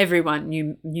 Everyone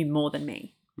knew more than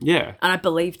me. Yeah. And I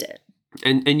believed it.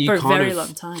 And you for a very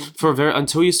long time.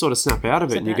 Until you sort of snap out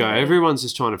of it and you go, everyone's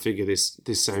just trying to figure this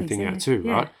same thing out too,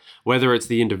 right? Whether it's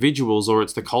the individuals or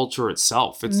it's the culture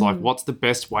itself. It's like, what's the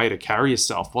best way to carry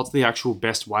yourself? What's the actual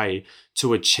best way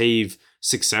to achieve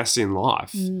success in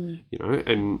life?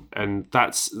 And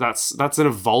that's an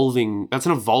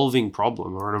evolving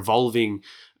problem, or an evolving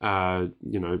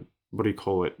what do you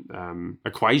call it?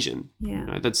 Equation.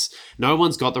 Yeah. That's no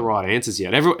one's got the right answers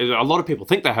yet. A lot of people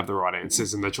think they have the right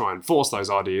answers, and they try and force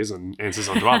those ideas and answers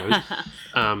onto others.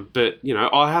 But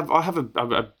I have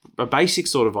a basic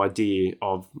sort of idea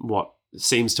of what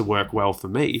seems to work well for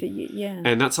me. For you, yeah.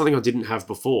 And that's something I didn't have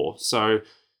before. So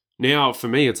now for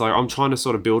me, it's like I'm trying to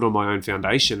sort of build on my own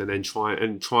foundation, and then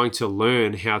trying to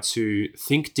learn how to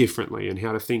think differently and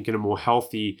how to think in a more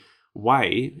healthy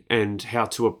way, and how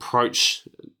to approach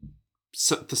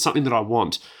something that I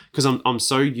want, because I'm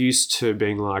so used to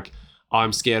being like,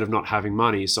 I'm scared of not having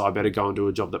money, so I better go and do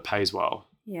a job that pays well.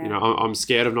 Yeah. I'm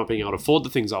scared of not being able to afford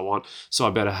the things I want, so I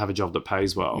better have a job that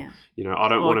pays well. Yeah. I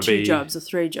don't want to be 2 jobs or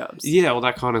 3 jobs. Yeah, all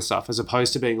that kind of stuff, as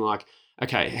opposed to being like,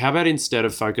 okay, how about instead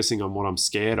of focusing on what I'm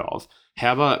scared of,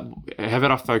 how about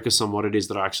I focus on what it is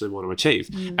that I actually want to achieve?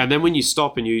 And then when you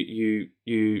stop and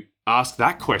you ask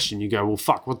that question, you go, well,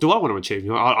 fuck, what do I want to achieve?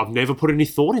 I've never put any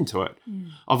thought into it.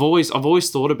 I've always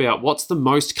thought about what's the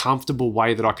most comfortable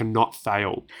way that I can not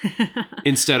fail,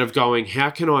 instead of going, how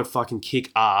can I fucking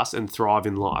kick ass and thrive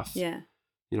in life? Yeah.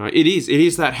 You know, it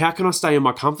is that how can I stay in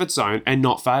my comfort zone and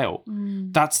not fail?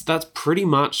 That's pretty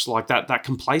much like that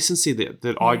complacency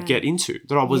that I'd get into,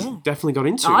 that I was definitely got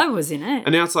into. I was in it.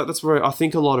 And now it's like, that's where I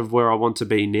think a lot of where I want to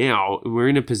be now. We're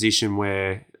in a position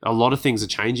where a lot of things are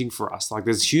changing for us. Like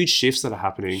there's huge shifts that are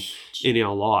happening in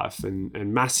our life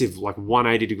and massive like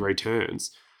 180-degree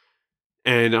turns.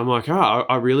 And I'm like,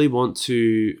 I really want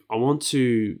to,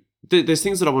 there's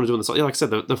things that I want to do on the side. Like I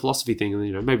said, the philosophy thing, and,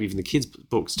 you know, maybe even the kids'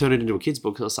 books, turn it into a kids'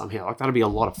 book or somehow. Like that'd be a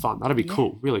lot of fun. That'd be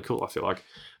cool, really cool, I feel like.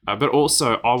 But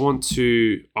also I want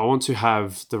to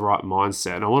have the right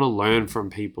mindset, and I want to learn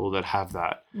from people that have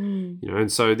that, you know.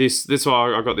 And so this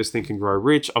why I got this Think and Grow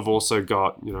Rich. I've also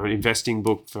got, you know, an investing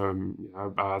book from, you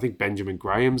know, I think Benjamin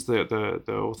Graham's the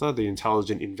author, The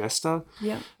Intelligent Investor.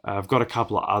 Yeah. I've got a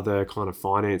couple of other kind of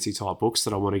financy type books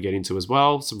that I want to get into as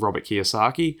well. Some Robert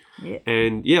Kiyosaki. Yeah.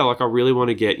 And yeah, like I really want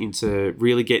to get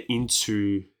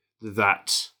into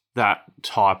that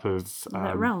type of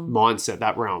mindset,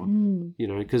 that realm, you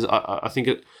know, because I think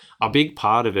a big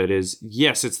part of it is,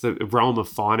 yes, it's the realm of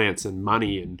finance and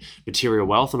money and material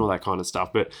wealth and all that kind of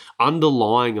stuff, but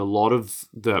underlying a lot of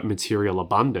the material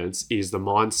abundance is the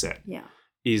mindset. Yeah.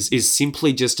 Is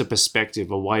simply just a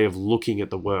perspective, a way of looking at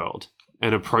the world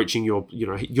and approaching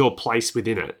your place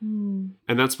within it. And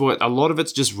that's what a lot of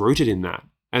it's just rooted in that.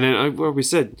 And then what we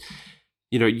said,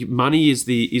 you know, money is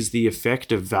the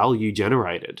effect of value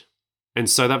generated. And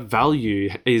so that value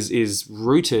is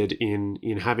rooted in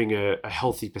having a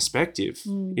healthy perspective,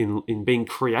 in being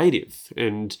creative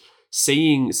and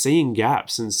seeing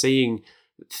gaps and seeing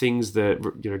things that,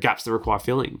 you know, gaps that require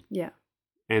filling. Yeah.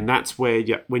 And that's where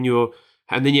when you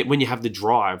have the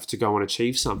drive to go and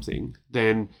achieve something,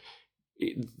 then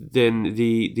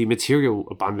the material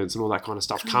abundance and all that kind of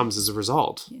stuff comes as a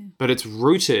result. Yeah. But it's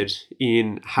rooted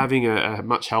in having a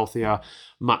much healthier,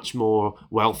 much more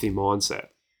wealthy mindset.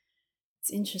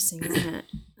 It's interesting, isn't it?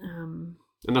 And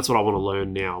that's what I want to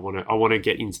learn now. I want to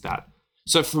get into that.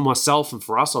 So for myself and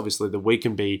for us, obviously, that we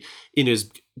can be in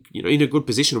a good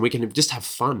position, and we can just have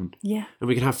fun. Yeah. And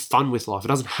we can have fun with life. It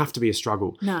doesn't have to be a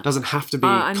struggle. No. It doesn't have to be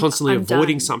constantly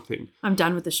avoiding something. I'm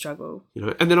done with the struggle. You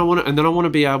know, and then I want to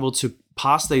be able to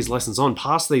pass these lessons on,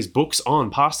 pass these books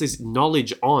on, pass this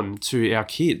knowledge on to our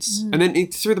kids. And then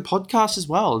through the podcast as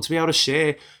well, and to be able to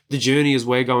share the journey as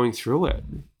we're going through it.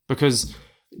 Because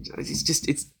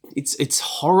it's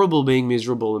horrible being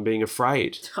miserable and being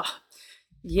afraid.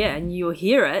 Yeah, and you'll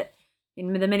hear it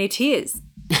in the many tears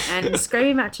and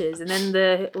screaming matches, and then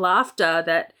the laughter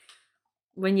that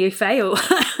when you fail,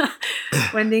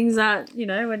 when things aren't, you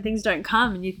know, when things don't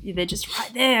come, and they're just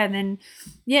right there, and then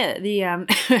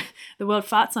the the world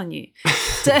farts on you.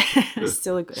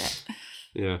 Still a good at.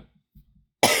 Yeah.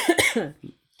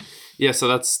 Yeah, so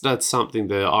that's something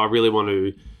that I really want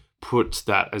to put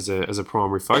that as a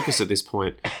primary focus at this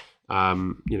point.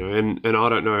 You know, and I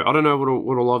don't know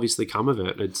what'll obviously come of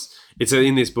it. It's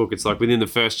in this book. It's like within the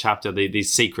first chapter, the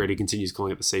secret. He continues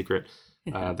calling it the secret.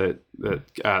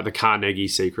 The Carnegie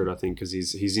secret, I think, because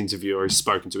his interviewer, he's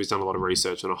spoken to, he's done a lot of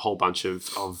research on a whole bunch of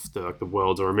the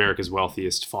world's or America's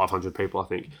wealthiest 500 people, I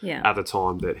think, at the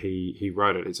time that he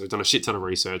wrote it. And so he's done a shit ton of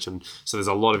research, and so there's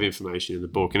a lot of information in the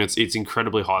book, and it's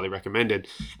incredibly highly recommended.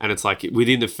 And it's like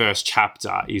within the first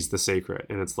chapter is the secret,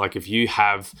 and it's like if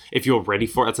you're ready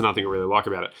for it, that's another thing I really like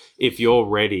about it. If you're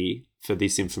ready for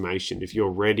this information, if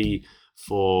you're ready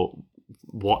for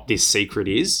what this secret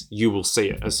is, you will see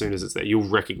it as soon as it's there. You'll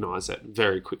recognize it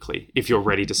very quickly if you're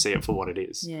ready to see it for what it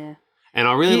is. Yeah. And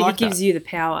I really like that. It gives you the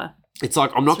power. It's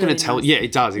like, I'm not going to tell you. Yeah,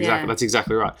 it does. Exactly. Yeah. That's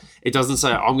exactly right. It doesn't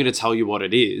say, I'm going to tell you what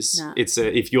it is. No. It's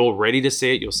if you're ready to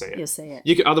see it, you'll see it. You'll see it.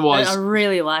 You can, otherwise. I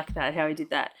really like that, how he did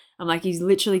that. I'm like, he's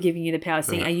literally giving you the power,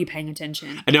 saying, are you paying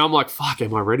attention? And now I'm like, fuck,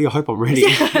 am I ready? I hope I'm ready.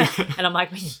 And I'm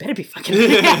like, well, you better be fucking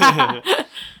ready.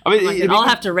 I mean, I'll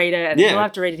have to read it, and then you'll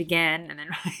have to read it again, and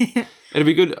then it'd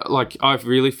be good. Like, I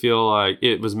really feel like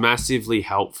it was massively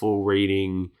helpful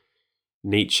reading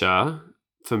Nietzsche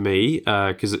for me,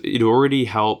 because it already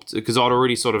helped, because I'd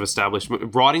already sort of established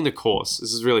writing the course.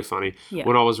 This is really funny. Yeah.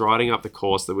 When I was writing up the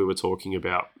course that we were talking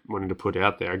about wanting to put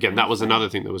out there, again, that was another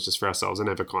thing that was just for ourselves and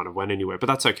never kind of went anywhere, but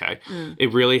that's okay.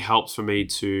 It really helped me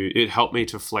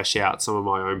to flesh out some of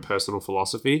my own personal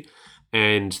philosophy,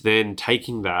 and then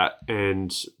taking that,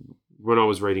 and when I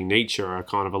was reading Nietzsche, a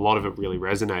lot of it really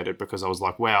resonated, because I was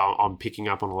like, wow, I'm picking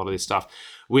up on a lot of this stuff.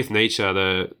 With Nietzsche,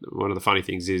 one of the funny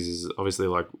things is obviously,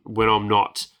 like, when I'm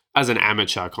not, as an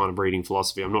amateur kind of reading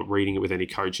philosophy, I'm not reading it with any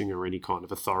coaching or any kind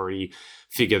of authority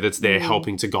figure that's there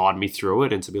helping to guide me through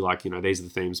it and to be like, these are the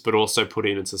themes, but also put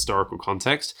in its historical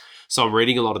context. So I'm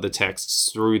reading a lot of the texts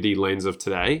through the lens of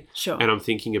today. Sure. And I'm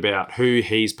thinking about who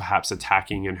he's perhaps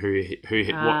attacking and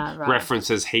what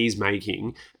references he's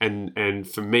making. And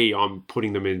for me, I'm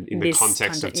putting them in the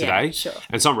context of today. Yeah, sure.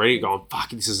 And so I'm reading going,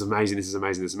 fuck, this is amazing, this is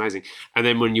amazing, this is amazing. And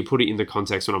then when you put it in the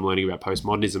context when I'm learning about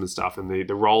postmodernism and stuff and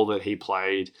the role that he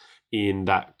played in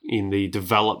the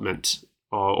development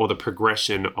or the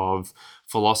progression of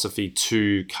philosophy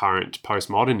to current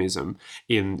postmodernism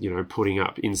in, putting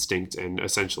up instinct and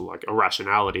essential like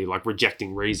irrationality, like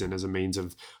rejecting reason as a means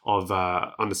of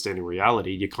understanding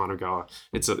reality, you kind of go,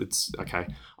 it's okay.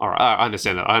 All right, I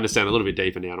understand that. I understand a little bit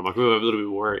deeper now. And I'm like, a little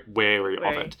bit wary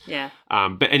of it. Yeah.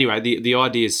 But anyway, the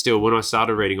idea is still, when I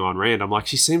started reading Ayn Rand, I'm like,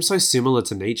 she seems so similar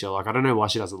to Nietzsche. Like, I don't know why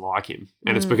she doesn't like him.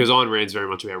 And it's because Ayn Rand's very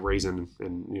much about reason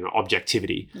and,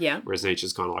 objectivity. Yeah. Whereas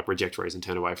Nietzsche's kind of like reject reason,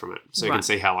 turn away from it. So you can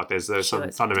see how like there's some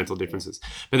that's fundamental differences.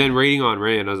 But then reading Ayn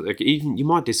Rand, I was like, even you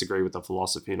might disagree with the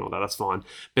philosophy and all that, that's fine.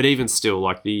 But even still,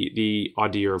 like the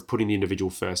idea of putting the individual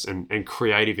first and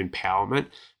creative empowerment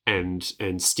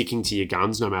and sticking to your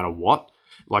guns no matter what,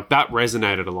 like that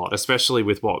resonated a lot, especially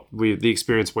with the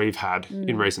experience we've had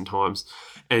in recent times,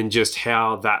 and just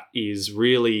how that is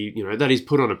really, that is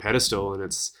put on a pedestal, and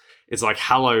it's like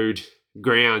hallowed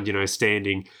ground,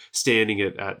 standing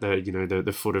at the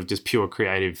the foot of just pure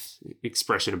creative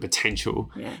expression and potential.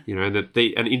 And that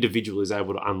an individual is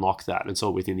able to unlock that, and it's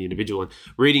all within the individual. And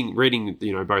reading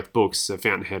both books,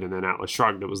 Fountainhead and then Atlas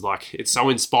Shrugged, it was like, it's so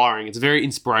inspiring. It's a very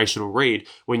inspirational read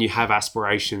when you have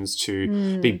aspirations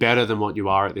to be better than what you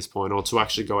are at this point, or to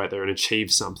actually go out there and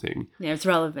achieve something. It's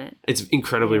relevant. It's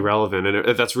incredibly relevant,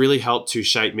 and that's really helped to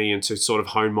shape me and to sort of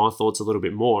hone my thoughts a little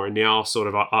bit more. And now sort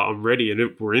of I'm ready,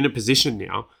 and we're in a position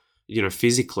now,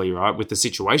 physically, right, with the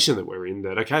situation that we're in,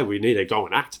 that, okay, we need to go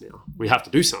and act now. We have to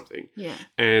do something. Yeah.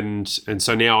 And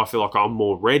so now I feel like I'm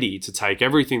more ready to take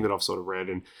everything that I've sort of read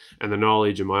and the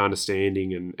knowledge and my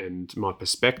understanding and my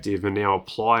perspective, and now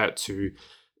apply it to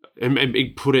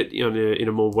and put it in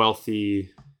a more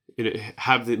wealthy,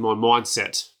 have my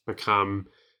mindset become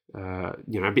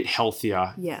a bit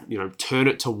healthier. Yeah. Turn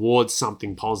it towards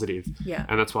something positive. Yeah.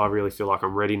 And that's why I really feel like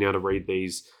I'm ready now to read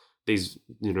these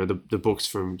the books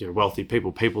from wealthy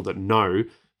people that know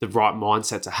the right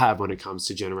mindset to have when it comes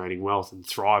to generating wealth and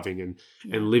thriving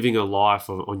and living a life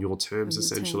on your terms,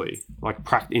 essentially, like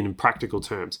in practical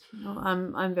terms. Well,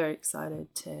 I'm very excited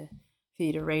for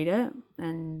you to read it,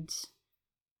 and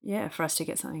for us to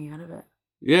get something out of it.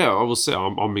 Yeah, I will say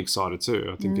I'm excited too.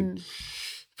 I think it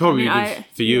probably be good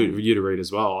for you to read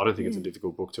as well. I don't think it's a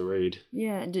difficult book to read.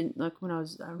 Yeah, and didn't, like, when I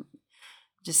was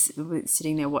just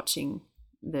sitting there watching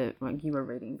you were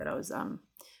reading, but I was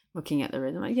looking at the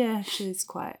rhythm. Like, actually, it's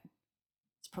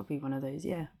probably one of those.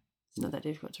 Yeah, it's not that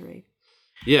difficult to read.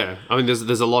 Yeah, I mean, there's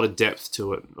a lot of depth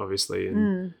to it, obviously,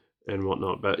 and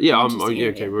whatnot. But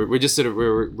okay. We're just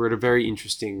we're at a very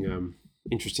interesting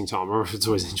time. Or it's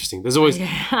always interesting. There's always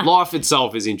life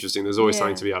itself is interesting. There's always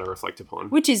something to be able to reflect upon,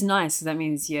 which is nice. That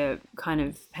means you're kind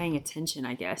of paying attention,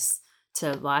 I guess,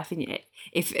 to life. And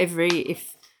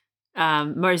if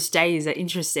most days are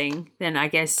interesting, then I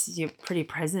guess you're pretty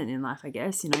present in life, I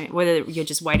guess, whether you're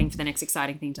just waiting for the next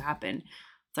exciting thing to happen.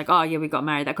 It's like, oh yeah, we got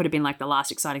married. That could have been like the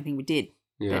last exciting thing we did,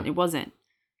 but it wasn't.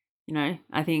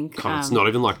 I think it's not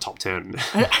even like top 10.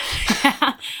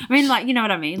 I mean, like, you know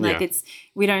what I mean? Like,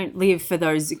 we don't live for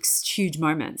those huge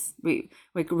moments. We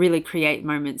really create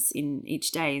moments in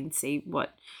each day and see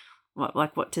what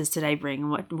does today bring,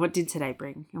 and what did today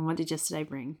bring, and what did yesterday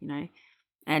bring,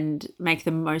 and make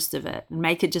the most of it, and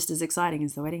make it just as exciting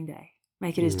as the wedding day.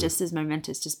 Make it just as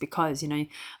momentous, just because,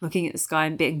 looking at the sky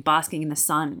and basking in the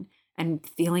sun and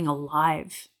feeling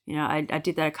alive. I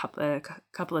did that a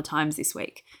couple of times this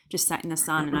week, just sat in the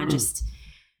sun, and I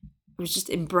was just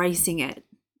embracing it.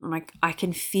 I'm like, I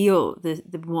can feel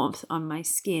the warmth on my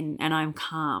skin, and I'm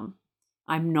calm.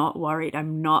 I'm not worried.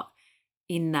 I'm not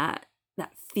in that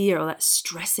fear or that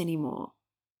stress anymore.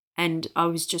 And I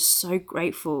was just so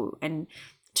grateful, and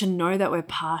to know that we're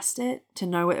past it, to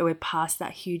know that we're past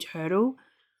that huge hurdle.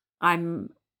 I'm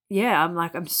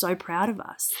so proud of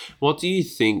us. What do you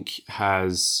think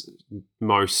has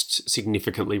most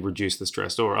significantly reduced the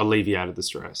stress or alleviated the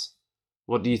stress?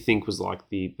 What do you think was like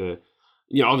the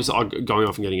obviously going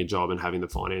off and getting a job and having the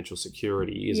financial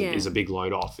security is a big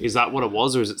load off. Is that what it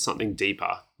was, or is it something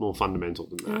deeper, more fundamental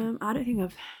than that? I don't think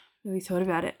I've really thought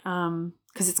about it,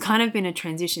 because it's kind of been a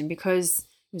transition, because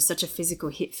it was such a physical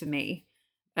hit for me.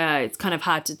 It's kind of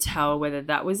hard to tell whether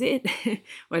that was it,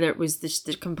 whether it was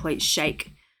the complete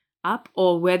shake up,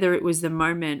 or whether it was the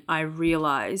moment I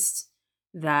realized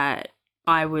that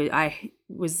I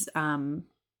was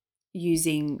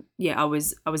using, I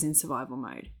was in survival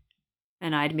mode,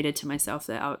 and I admitted to myself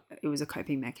that it was a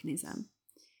coping mechanism,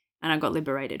 and I got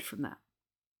liberated from that.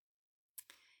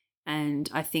 And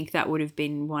I think that would have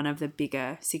been one of the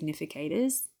bigger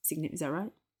significators. Is that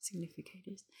right?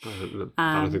 Significators.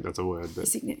 I don't think that's a word, but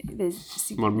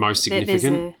most there's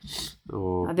significant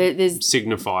or there's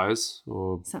signifiers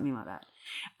or something like that.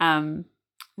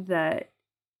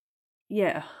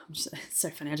 It's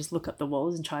so funny. I just look up the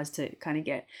walls and tries to kind of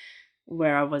get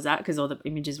where I was at, because all the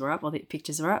images were up, all the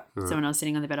pictures were up. Right. So when I was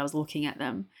sitting on the bed, I was looking at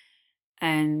them,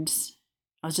 and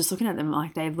I was just looking at them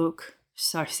like they look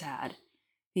so sad.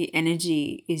 The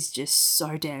energy is just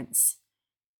so dense.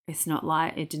 It's not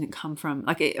like it didn't come from,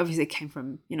 like, it obviously came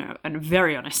from, a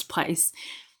very honest place.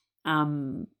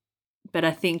 But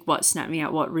I think what snapped me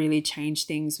out, what really changed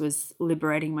things, was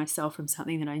liberating myself from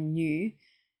something that I knew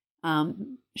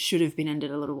should have been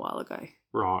ended a little while ago.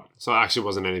 Right. So it actually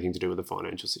wasn't anything to do with the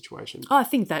financial situation. Oh, I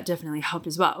think that definitely helped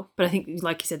as well. But I think,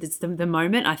 like you said, it's the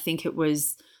moment. I think it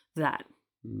was that.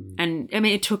 And I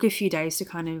mean, it took a few days to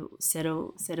kind of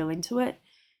settle into it,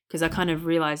 because I kind of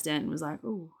realized it and was like,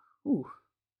 ooh,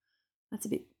 that's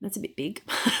a bit big.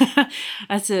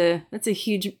 that's a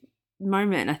huge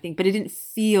moment, I think, but it didn't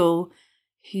feel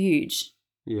huge.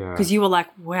 Yeah. Because you were like,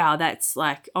 wow, that's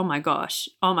like, oh my gosh.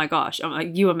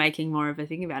 You were making more of a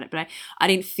thing about it, but I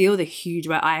didn't feel the huge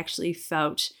way. I actually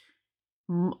felt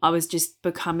I was just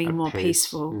becoming more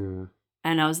peaceful. Yeah.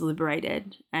 And I was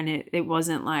liberated, and it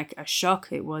wasn't like a shock.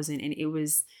 It wasn't, and it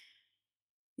was,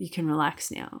 you can relax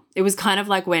now. It was kind of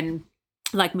like when,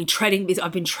 like me treading this,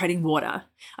 I've been treading water.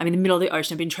 I'm in the middle of the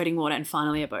ocean. I've been treading water, and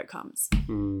finally a boat comes,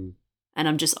 and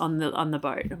I'm just on the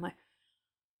boat. I'm like,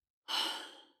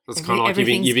 it's kind of like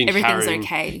everything's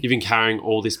okay. You've been carrying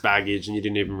all this baggage, and you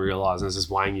didn't even realize, and it's just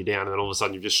weighing you down, and then all of a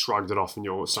sudden you've just shrugged it off, and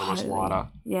you're so much lighter.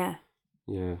 Yeah.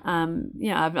 Yeah.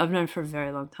 I've known for a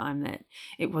very long time that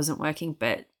it wasn't working,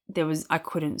 but I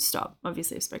couldn't stop.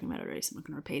 Obviously, I've spoken about it already, so I'm not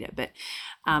going to repeat it. But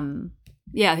I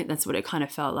think that's what it kind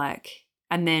of felt like.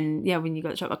 And then, when you got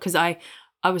the job, because I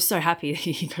was so happy that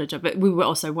you got a job, but we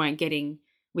I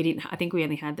think we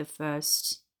only had the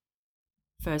first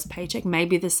paycheck,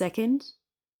 maybe the second.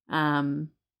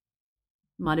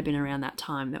 Might have been around that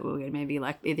time that we were getting, maybe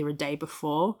like either a day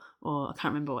before, or I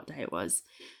can't remember what day it was.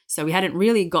 So we hadn't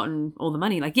really gotten all the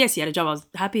money. Like, yes, you had a job, I was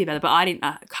happy about it, but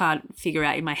I can't figure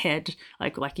out in my head,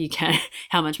 like you can,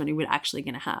 how much money we're actually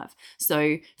going to have.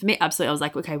 So for me, absolutely, I was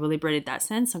like, okay, we're liberated that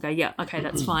sense. Okay, yeah, okay,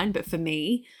 that's fine. But for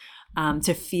me,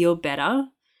 to feel better,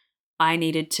 I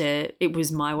needed it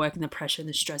was my work and the pressure and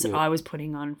the stress that I was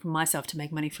putting on for myself to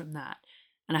make money from that.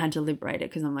 And I had to liberate it,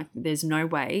 because I'm like, there's no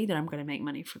way that I'm going to make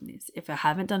money from this if I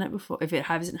haven't done it before, if it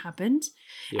hasn't happened.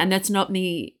 Yeah. And that's not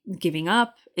me giving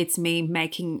up. It's me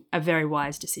making a very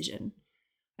wise decision,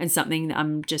 and something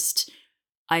that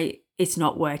it's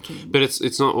not working. But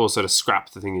it's not also to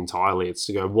scrap the thing entirely. It's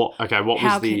to go, what was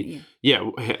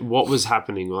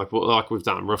happening? Like we've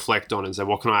done, reflect on it and say,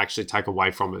 what can I actually take away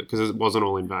from it? Because it wasn't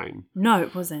all in vain. No,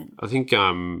 it wasn't. I think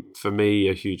for me,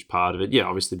 a huge part of it,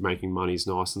 obviously making money is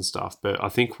nice and stuff. But I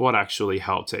think what actually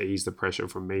helped to ease the pressure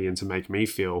from me and to make me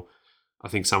feel, I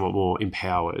think, somewhat more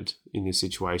empowered in this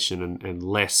situation and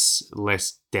less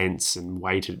dense and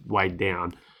weighed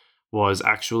down, was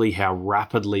actually how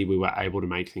rapidly we were able to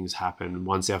make things happen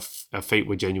once our feet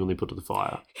were genuinely put to the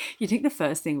fire. You think the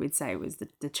first thing we'd say was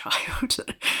the child?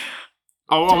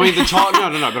 Oh, I mean, the child, no,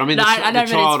 but I mean, I know,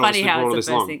 the child but it's funny how it's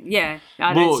the first thing. Yeah,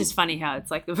 I know, it's just funny how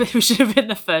it's like, it should have been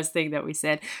the first thing that we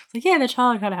said. It's like, the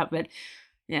child kind of happened.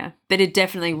 Yeah, but it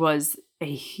definitely was a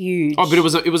huge. Oh, but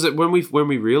it was when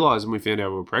we realized, when we found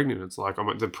out we were pregnant, it's like,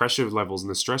 the pressure levels and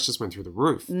the stress just went through the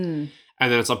roof. And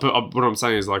then it's like, but what I'm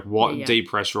saying is like, what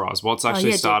depressurized? What's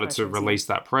actually started to release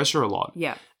that pressure a lot?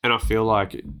 Yeah. And I feel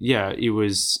like, it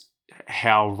was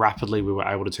how rapidly we were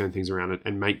able to turn things around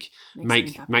and make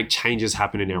changes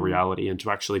happen in our reality, and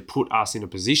to actually put us in a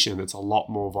position that's a lot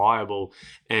more viable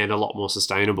and a lot more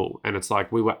sustainable. And it's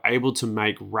like we were able to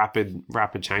make rapid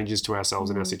changes to ourselves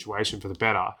and our situation for the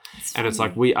better. And it's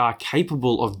like we are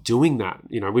capable of doing that.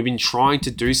 We've been trying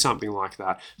to do something like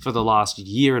that for the last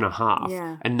year and a half,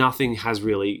 and nothing has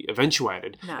really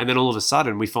eventuated. No. And then all of a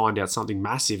sudden we find out something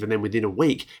massive, and then within a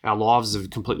week our lives have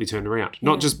completely turned around.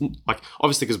 Not just like,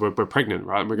 obviously, because we're pregnant,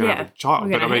 right? And we're going to have a child.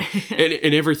 But I mean,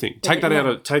 in everything. Take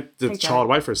the child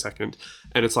away for a second,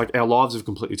 and it's like our lives have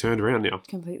completely turned around now.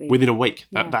 Completely. Within a week,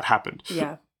 that happened.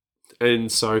 Yeah.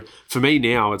 And so for me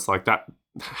now, it's like that,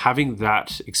 having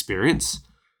that experience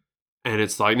And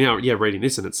it's like now, reading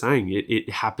this and it's saying it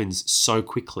happens so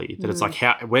quickly that it's like,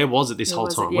 where was it this whole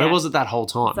time? Where was it that whole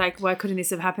time? It's like, why couldn't this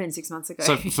have happened 6 months ago?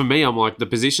 So for me, I'm like, the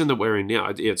position that we're in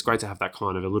now, it's great to have that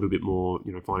kind of a little bit more,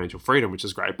 financial freedom, which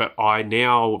is great. But I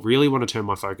now really want to turn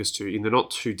my focus to, in the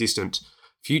not too distant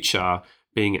future,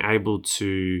 being able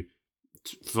to,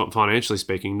 financially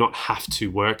speaking, not have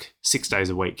to work 6 days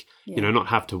a week, not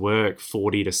have to work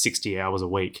 40 to 60 hours a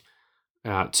week.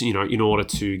 In order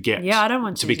to get I don't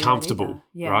want to be comfortable,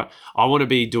 yeah. right? I want to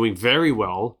be doing very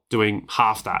well, doing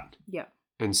half that. Yeah.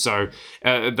 And so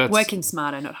that's working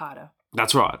smarter, not harder.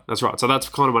 That's right. So that's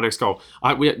kind of my next goal.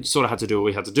 We sort of had to do what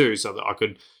we had to do so that I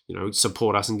could,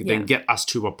 support us and then get us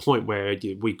to a point where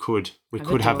we could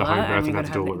have the home birth and have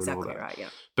the doula and all that. Right, yeah.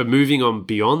 But moving on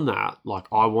beyond that, like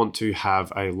I want to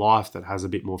have a life that has a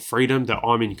bit more freedom, that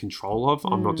I'm in control of.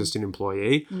 I'm not just an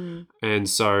employee. And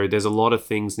so there's a lot of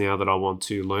things now that I want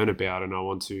to learn about and I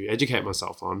want to educate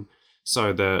myself on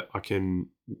so that I can,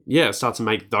 start to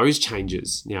make those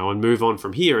changes now and move on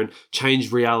from here and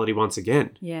change reality once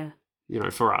again. Yeah.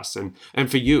 For us and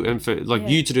for you and for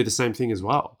you to do the same thing as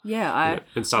well. Yeah.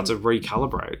 And start to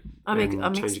recalibrate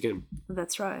and change again.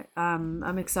 That's right.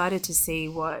 I'm excited to see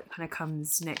what kind of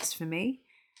comes next for me.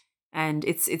 And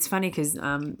it's funny because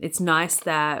it's nice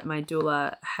that my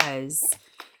doula has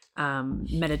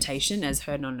meditation as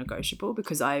her non-negotiable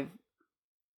because I've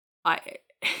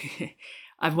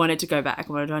wanted to go back.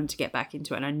 I wanted to get back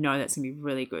into it. And I know that's going to be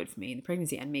really good for me in the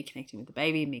pregnancy and me connecting with the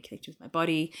baby and me connecting with my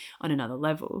body on another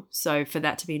level. So for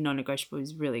that to be non-negotiable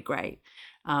is really great.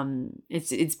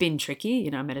 It's been tricky.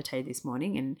 I meditated this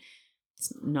morning and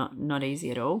it's not easy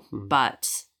at all.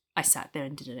 But I sat there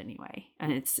and did it anyway.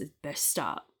 And it's the best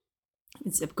start.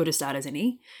 It's as good a start as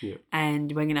any. Yeah.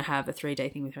 And we're going to have a 3-day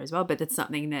thing with her as well. But that's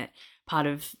something that part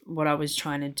of what I was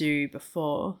trying to do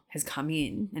before has come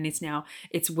in. And it's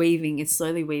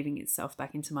slowly weaving itself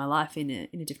back into my life in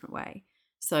a different way.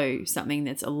 So something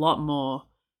that's a lot more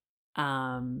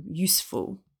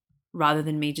useful rather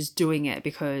than me just doing it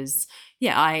because,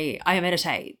 I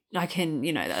meditate. I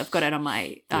can, I've got it on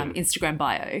my Instagram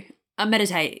bio. I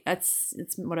meditate. It's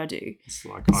what I do. It's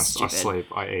like I sleep,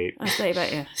 I eat.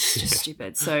 It's just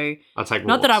stupid. So I take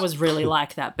not walks. that I was really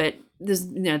like that, but there's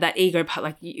that ego part.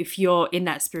 Like if you're in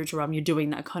that spiritual realm, you're doing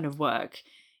that kind of work.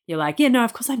 You're like,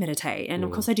 of course I meditate, and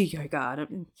of course I do yoga. I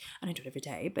don't do it every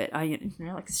day, but I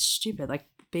it's stupid. Like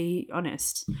be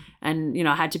honest, and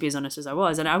I had to be as honest as I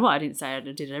was, and I didn't say I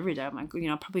did it every day. I'm like,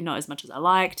 probably not as much as I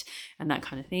liked, and that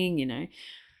kind of thing,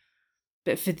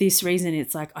 But for this reason,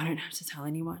 it's like, I don't have to tell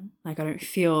anyone. Like, I don't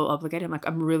feel obligated.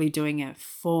 I'm really doing it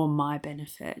for my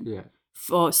benefit. Yeah.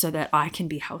 So that I can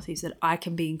be healthy, so that I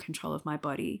can be in control of my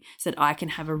body, so that I can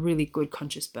have a really good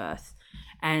conscious birth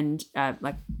and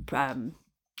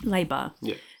labor.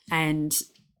 Yeah. And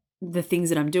the things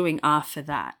that I'm doing are for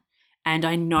that. And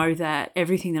I know that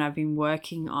everything that I've been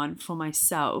working on for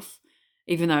myself,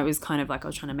 even though it was kind of like I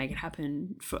was trying to make it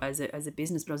happen as a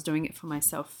business, but I was doing it for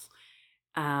myself.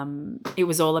 It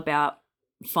was all about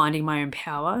finding my own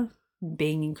power,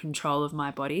 being in control of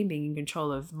my body, being in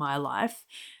control of my life.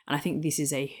 And I think this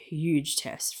is a huge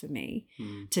test for me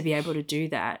to be able to do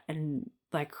that and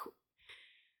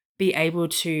be able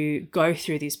to go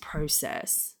through this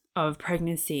process of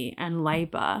pregnancy and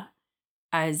labor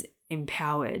as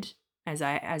empowered as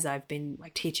I've been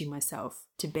teaching myself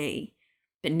to be,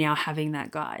 but now having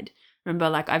that guide.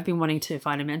 Remember, I've been wanting to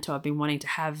find a mentor. I've been wanting to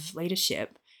have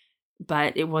leadership.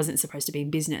 But it wasn't supposed to be in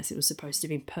business. It was supposed to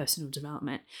be personal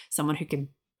development, someone who can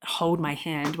hold my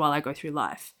hand while I go through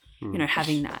life,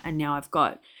 having that. And now I've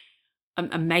got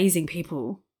amazing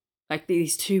people, like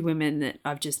these 2 women that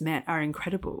I've just met are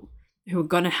incredible, who are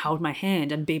going to hold my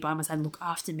hand and be by my side and look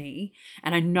after me.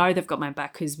 And I know they've got my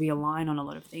back because we align on a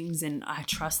lot of things and I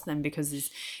trust them because this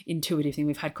intuitive thing,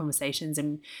 we've had conversations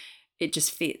and it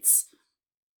just fits.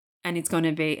 And it's going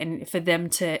to be, and for them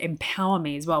to empower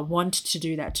me as well, want to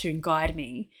do that too and guide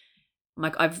me.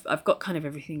 I've got kind of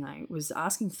everything I was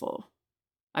asking for.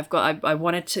 I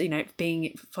wanted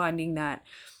to, finding that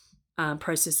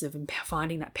process of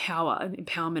finding that power and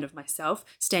empowerment of myself,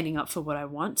 standing up for what I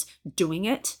want, doing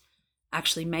it,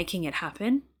 actually making it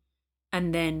happen,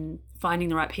 and then finding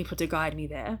the right people to guide me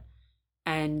there.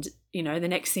 And, the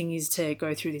next thing is to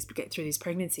get through this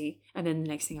pregnancy. And then the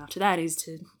next thing after that is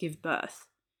to give birth.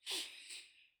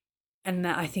 And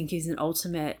that I think is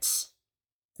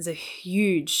a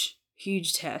huge,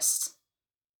 huge test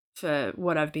for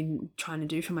what I've been trying to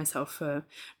do for myself for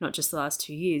not just the last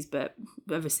 2 years, but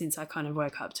ever since I kind of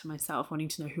woke up to myself, wanting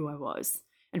to know who I was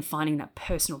and finding that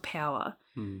personal power,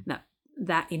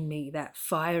 that in me, that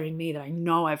fire in me that I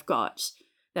know I've got,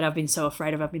 that I've been so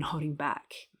afraid of, I've been holding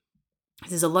back.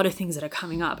 there's a lot of things that are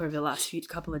coming up over the last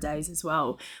couple of days as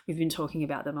well. We've been talking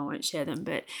about them. I won't share them,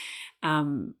 but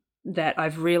that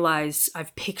I've realized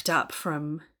I've picked up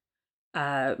from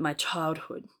my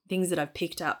childhood, things that I've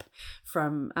picked up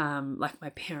from like my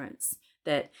parents,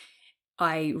 that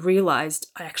I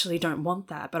realized I actually don't want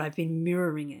that, but I've been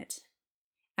mirroring it.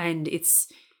 And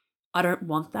I don't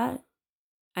want that.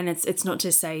 And it's not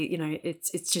to say, you know,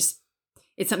 it's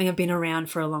something I've been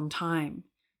around for a long time.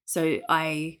 So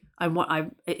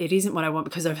it isn't what I want,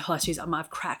 because over the last years I've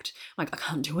cracked. Like, I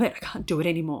can't do it. I can't do it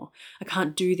anymore. I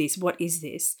can't do this. What is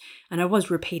this? And I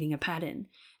was repeating a pattern.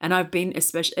 And I've been,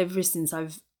 especially ever since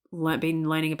I've been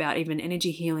learning about even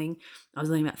energy healing, I was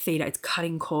learning about theta. It's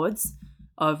cutting cords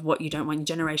of what you don't want,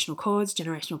 generational cords,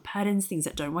 generational patterns, things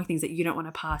that don't work, things that you don't want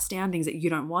to pass down, things that you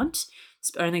don't want,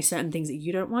 only certain things that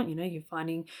you don't want. You know, you're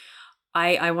finding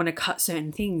I want to cut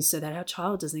certain things so that our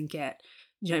child doesn't get,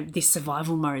 you know, this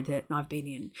survival mode that I've been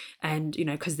in. And, you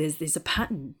know, because there's a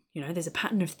pattern, you know, there's a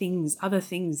pattern of things, other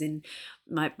things in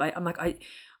I'm like,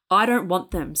 I don't want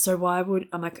them. So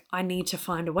I'm like, I need to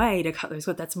find a way to cut those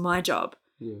cords. That's my job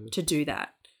to do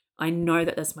that. I know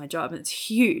that that's my job, and it's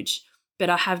huge. But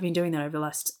I have been doing that over the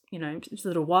last, you know, just a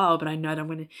little while, but I know that I'm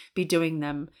going to be doing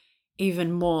them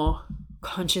even more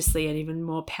consciously and even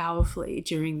more powerfully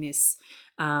during this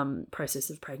process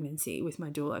of pregnancy with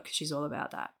my doula, because she's all about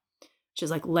that.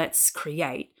 She's like, let's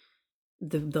create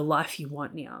the life you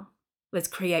want now. Let's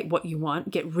create what you want,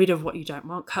 get rid of what you don't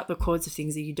want, cut the cords of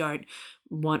things that you don't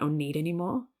want or need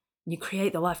anymore. You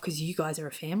create the life, because you guys are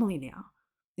a family now.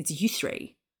 It's you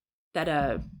three that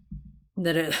are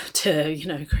to, you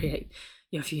know, create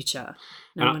your future.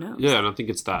 No one else. Yeah, and I think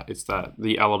it's that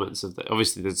the elements of that.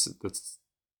 Obviously, that's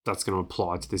going to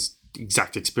apply to this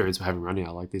exact experience we're having right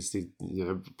now, like this, you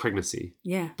know, pregnancy.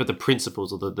 Yeah. But the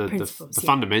principles or the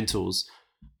fundamentals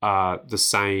are the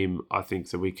same. I think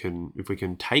that if we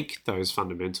can take those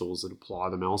fundamentals and apply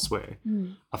them elsewhere,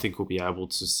 I think we'll be able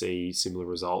to see similar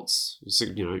results.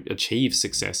 You know, achieve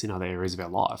success in other areas of our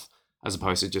life, as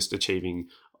opposed to just achieving.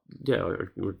 Yeah, I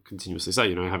would continuously say,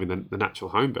 you know, having the natural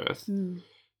home birth.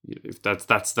 If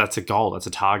that's a goal, that's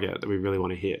a target that we really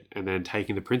want to hit, and then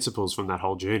taking the principles from that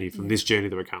whole journey, from this journey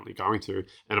that we're currently going through,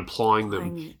 and applying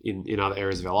them in other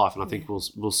areas of our life. And I think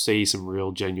we'll see some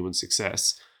real genuine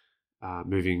success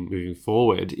moving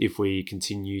forward if we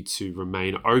continue to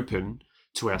remain open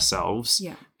to ourselves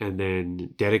and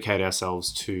then dedicate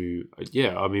ourselves to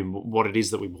what it is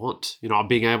that we want, you know,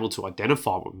 being able to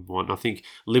identify what we want. And I think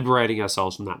liberating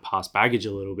ourselves from that past baggage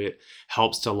a little bit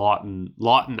helps to lighten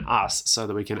us, so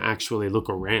that we can actually look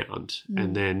around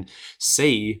and then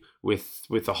see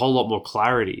with a whole lot more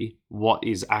clarity what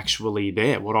is actually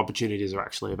there, what opportunities are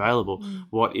actually available,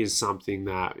 what is something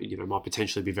that, you know, might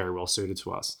potentially be very well suited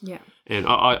to us. Yeah. And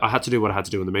I had to do what I had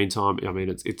to do in the meantime. I mean,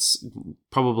 it's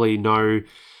probably no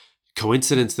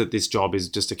coincidence that this job is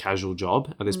just a casual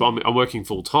job at this point. I'm working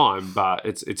full time, but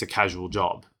it's a casual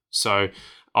job. So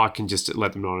I can just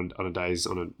let them know on a day's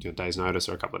notice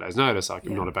or a couple of days' notice, like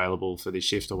I'm not available for this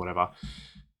shift or whatever.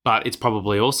 But it's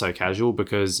probably also casual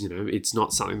because, you know, it's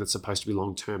not something that's supposed to be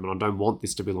long term, and I don't want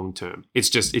this to be long term. It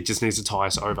just needs to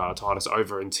tide us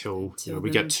over until you know,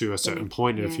 we get to a certain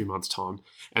point in a few months' time.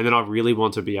 And then I really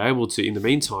want to be able to, in the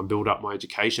meantime, build up my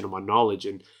education and my knowledge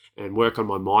and work on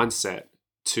my mindset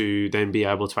to then be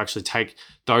able to actually take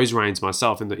those reins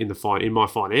myself in my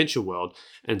financial world,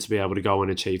 and to be able to go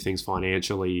and achieve things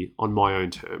financially on my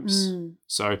own terms.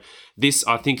 So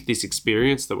I think this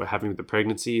experience that we're having with the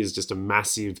pregnancy is just a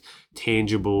massive,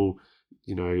 tangible,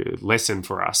 you know, lesson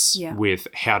for us with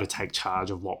how to take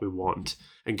charge of what we want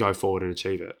and go forward and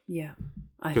achieve it. Yeah.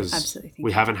 I absolutely think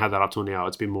we haven't had that up till now.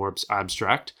 It's been more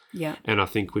abstract. Yeah. And I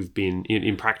think we've been,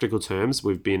 in practical terms,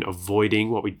 we've been avoiding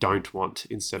what we don't want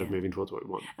instead of moving towards what we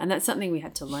want. And that's something we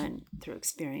had to learn through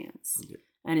experience. Yeah.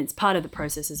 And it's part of the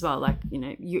process as well. Like, you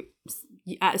know, you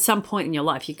at some point in your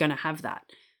life, you're going to have that.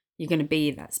 You're going to be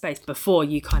in that space before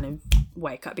you kind of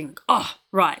wake up being like, oh,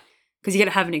 right. Because you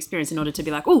got to have an experience in order to be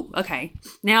like, oh, okay,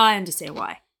 now I understand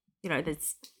why. You know,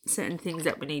 there's certain things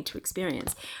that we need to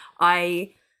experience.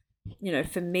 You know,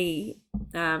 for me,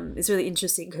 it's really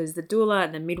interesting because the doula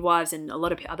and the midwives and a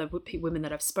lot of other women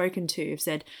that I've spoken to have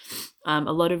said a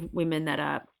lot of women that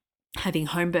are having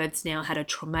home births now had a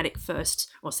traumatic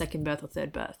first or second birth or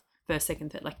third birth. First,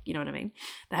 second, third, like, you know what I mean?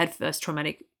 They had first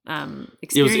traumatic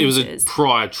experiences. It was a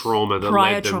prior trauma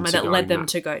that led them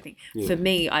to go. Yeah. For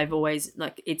me, I've always,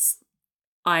 like,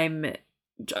 I'm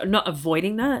not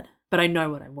avoiding that, but I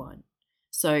know what I want.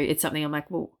 So it's something I'm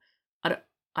like, well,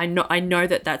 I know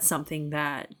that that's something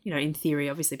that, you know, in theory,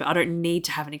 obviously, but I don't need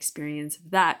to have an experience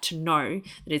of that to know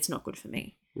that it's not good for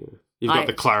me. Yeah. You've got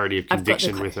the clarity of I've got the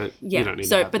conviction with it. Yeah. You don't need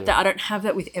So, to have but I don't have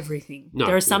that with everything. No,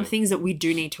 there are some yeah. things that we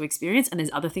do need to experience, and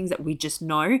there's other things that we just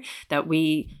know that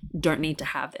we don't need to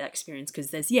have that experience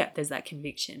because there's that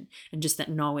conviction and just that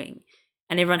knowing,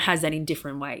 and everyone has that in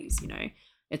different ways. You know,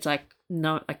 it's like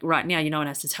right now, no one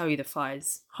has to tell you the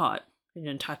fire's hot. You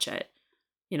don't touch it.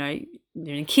 You know,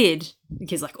 you're a kid. The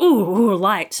kid's like, ooh,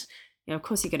 light. You know, of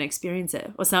course you're going to experience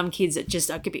it. Or some kids that just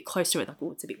like a bit close to it, like,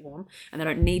 oh, it's a bit warm, and they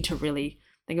don't need to really.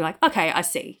 They're like, okay, I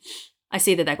see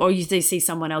that. Or you see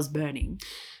someone else burning.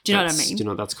 Do you know what I mean? Do you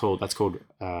know what that's called? That's called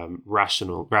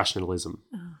rationalism.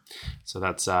 Oh. So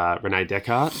that's Rene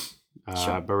Descartes,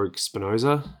 Sure. Baruch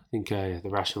Spinoza. I think the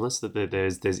rationalist. That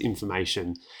there's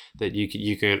information that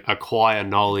you can acquire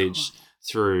knowledge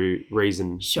through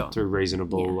reason, Sure. through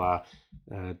reasonable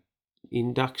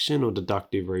induction or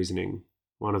deductive reasoning.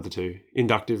 One of the two,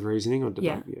 inductive reasoning or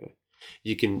deductive. Yeah.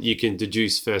 You can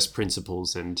deduce first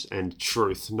principles and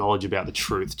truth, knowledge about the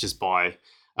truth just by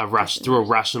through a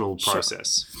rational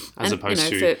process, as opposed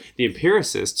to the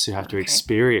empiricists who have to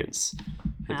experience.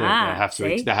 They have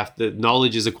the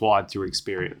knowledge is acquired through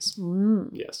experience.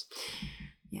 Yes.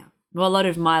 Yeah. Well, a lot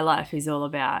of my life is all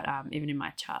about, even in my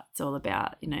chart, it's all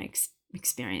about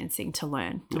experiencing to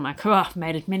learn. I'm like, oh, I've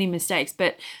made many mistakes,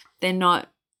 but they're not.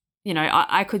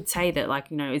 I could say that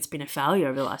it's been a failure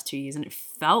over the last 2 years, and it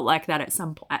felt like that at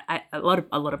some at a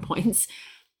lot of points.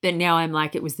 But now I'm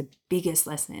like, it was the biggest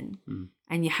lesson,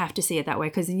 and you have to see it that way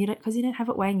because you don't have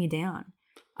it weighing you down.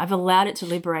 I've allowed it to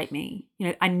liberate me.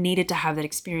 I needed to have that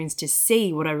experience to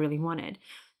see what I really wanted,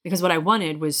 because what I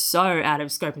wanted was so out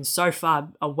of scope and so far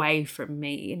away from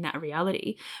me in that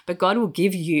reality. But God will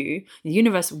give you, the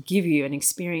universe will give you an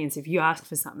experience if you ask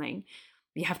for something.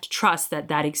 You have to trust that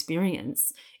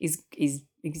experience is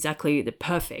exactly the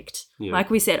perfect. Yeah. Like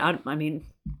we said, I mean,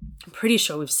 I'm pretty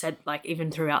sure we've said, like,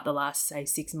 even throughout the last, say,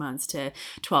 6 months to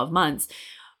 12 months,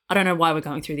 I don't know why we're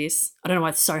going through this. I don't know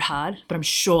why it's so hard, but I'm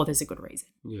sure there's a good reason.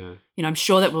 Yeah. I'm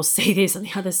sure that we'll see this on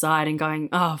the other side and going,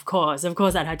 oh, of course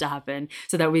that had to happen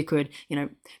so that we could,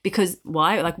 because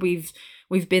why? Like we've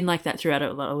been like that throughout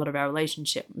a lot of our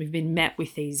relationship. We've been met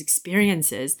with these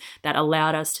experiences that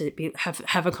allowed us to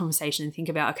have a conversation and think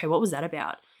about, okay, what was that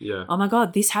about? Yeah. Oh my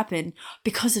God, this happened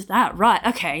because of that. Right.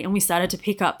 Okay. And we started to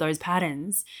pick up those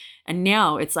patterns. And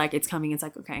now it's like, it's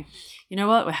like, okay, you know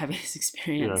what? We're having this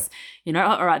experience.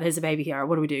 Yeah. All right, there's a baby here.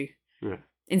 What do we do? Yeah.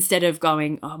 Instead of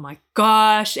going, oh my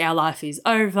gosh, our life is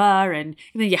over. And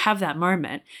then you have that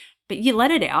moment, but you let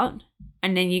it out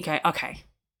and then you go, okay,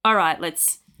 all right,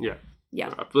 let's. Yeah. Yeah.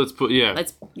 Right,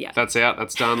 that's out.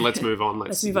 That's done. Let's move on.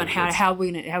 Let's move on. How are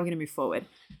we gonna move forward?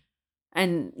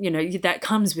 And that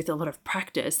comes with a lot of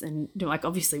practice. And like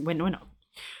obviously we're not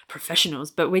professionals,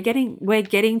 but we're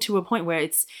getting to a point where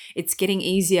it's getting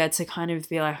easier to kind of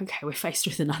be like, okay, we're faced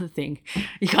with another thing.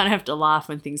 You kind of have to laugh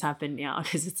when things happen now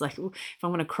because it's like, if I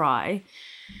want to cry,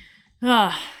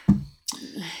 But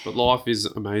life is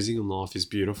amazing and life is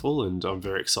beautiful, and I'm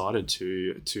very excited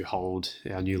to hold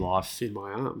our new life in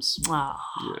my arms. Wow.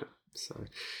 Yeah. So,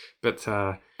 but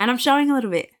and I'm showing a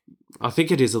little bit. I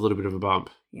think it is a little bit of a bump.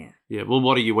 Yeah. Yeah. Well,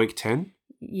 what are you, week 10?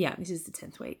 Yeah, this is the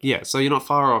 10th week. Yeah, so you're not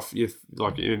far off. You're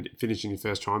like finishing your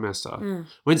first trimester.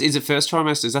 Is it first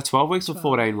trimester? Is that 12 weeks or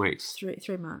 14 weeks?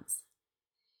 3 months.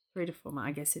 3 to 4 months.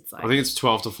 I guess it's like. I think it's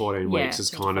 12 to 14 weeks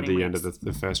is kind of the end of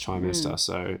the first trimester.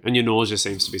 So, and your nausea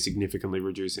seems to be significantly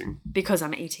reducing because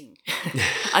I'm eating.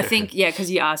 I think because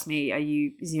you asked me,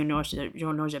 is your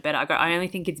nausea better? I only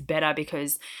think it's better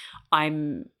because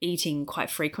I'm eating quite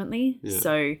frequently. Yeah.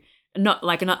 So. Not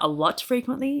a lot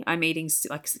frequently. I'm eating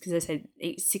because I said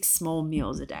eat 6 small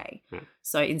meals a day. Yeah.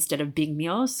 So instead of big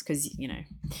meals, because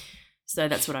so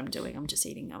that's what I'm doing. I'm just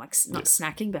eating not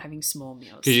snacking, but having small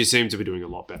meals. Because you seem to be doing a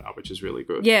lot better, which is really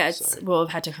good. Yeah, I've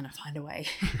had to kind of find a way,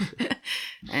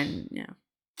 and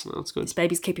well, that's good. This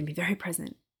baby's keeping me very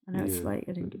present. I know it's late.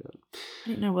 I didn't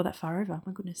know we're that far over.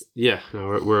 My goodness. Yeah,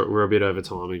 no, we're a bit over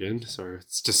time again. So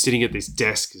it's just sitting at this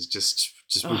desk is just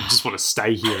we just want to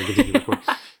stay here and continue recording.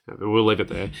 We'll leave it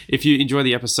there. If you enjoy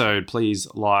the episode, please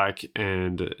like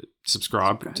and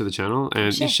subscribe to the channel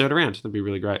and share it around. That'd be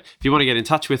really great. If you want to get in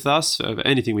touch with us for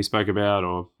anything we spoke about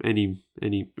or for any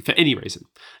reason,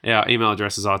 our email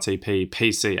address is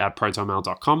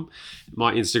rtppc@protonmail.com.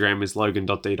 My Instagram is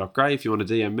logan.d.gray if you want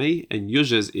to DM me, and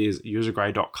Yuzha's is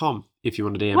yuzhagray.com if you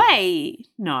want to DM me. Wait,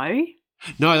 no.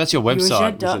 No, that's your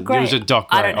website. Yuzha.gray.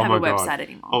 I don't have a website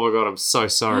anymore. Oh my God, I'm so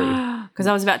sorry. Because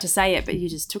I was about to say it, but you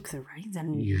just took the reins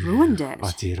and ruined it.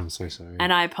 I did. I'm so sorry.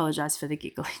 And I apologise for the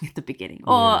giggling at the beginning.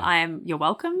 Or you're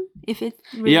welcome if it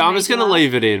really I'm just going to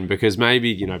leave it in because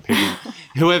maybe, people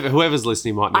whoever's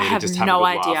listening might need I to have just have no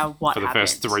a good idea laugh what for the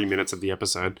first happened. 3 minutes of the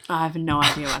episode. I have no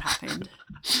idea what happened.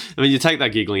 I mean, you take that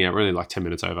giggling out, really like 10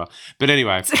 minutes over. But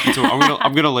anyway,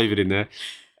 I'm gonna leave it in there.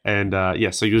 And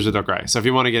so usually.grey. So if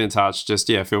you want to get in touch, just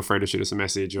feel free to shoot us a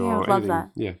message or I'd love anything.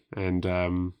 that. Yeah,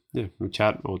 and we'll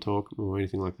chat or talk or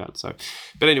anything like that. So,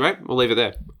 but anyway, we'll leave it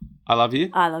there. I love you.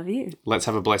 I love you. Let's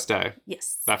have a blessed day.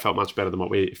 Yes. That felt much better than what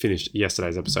we finished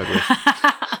yesterday's episode with.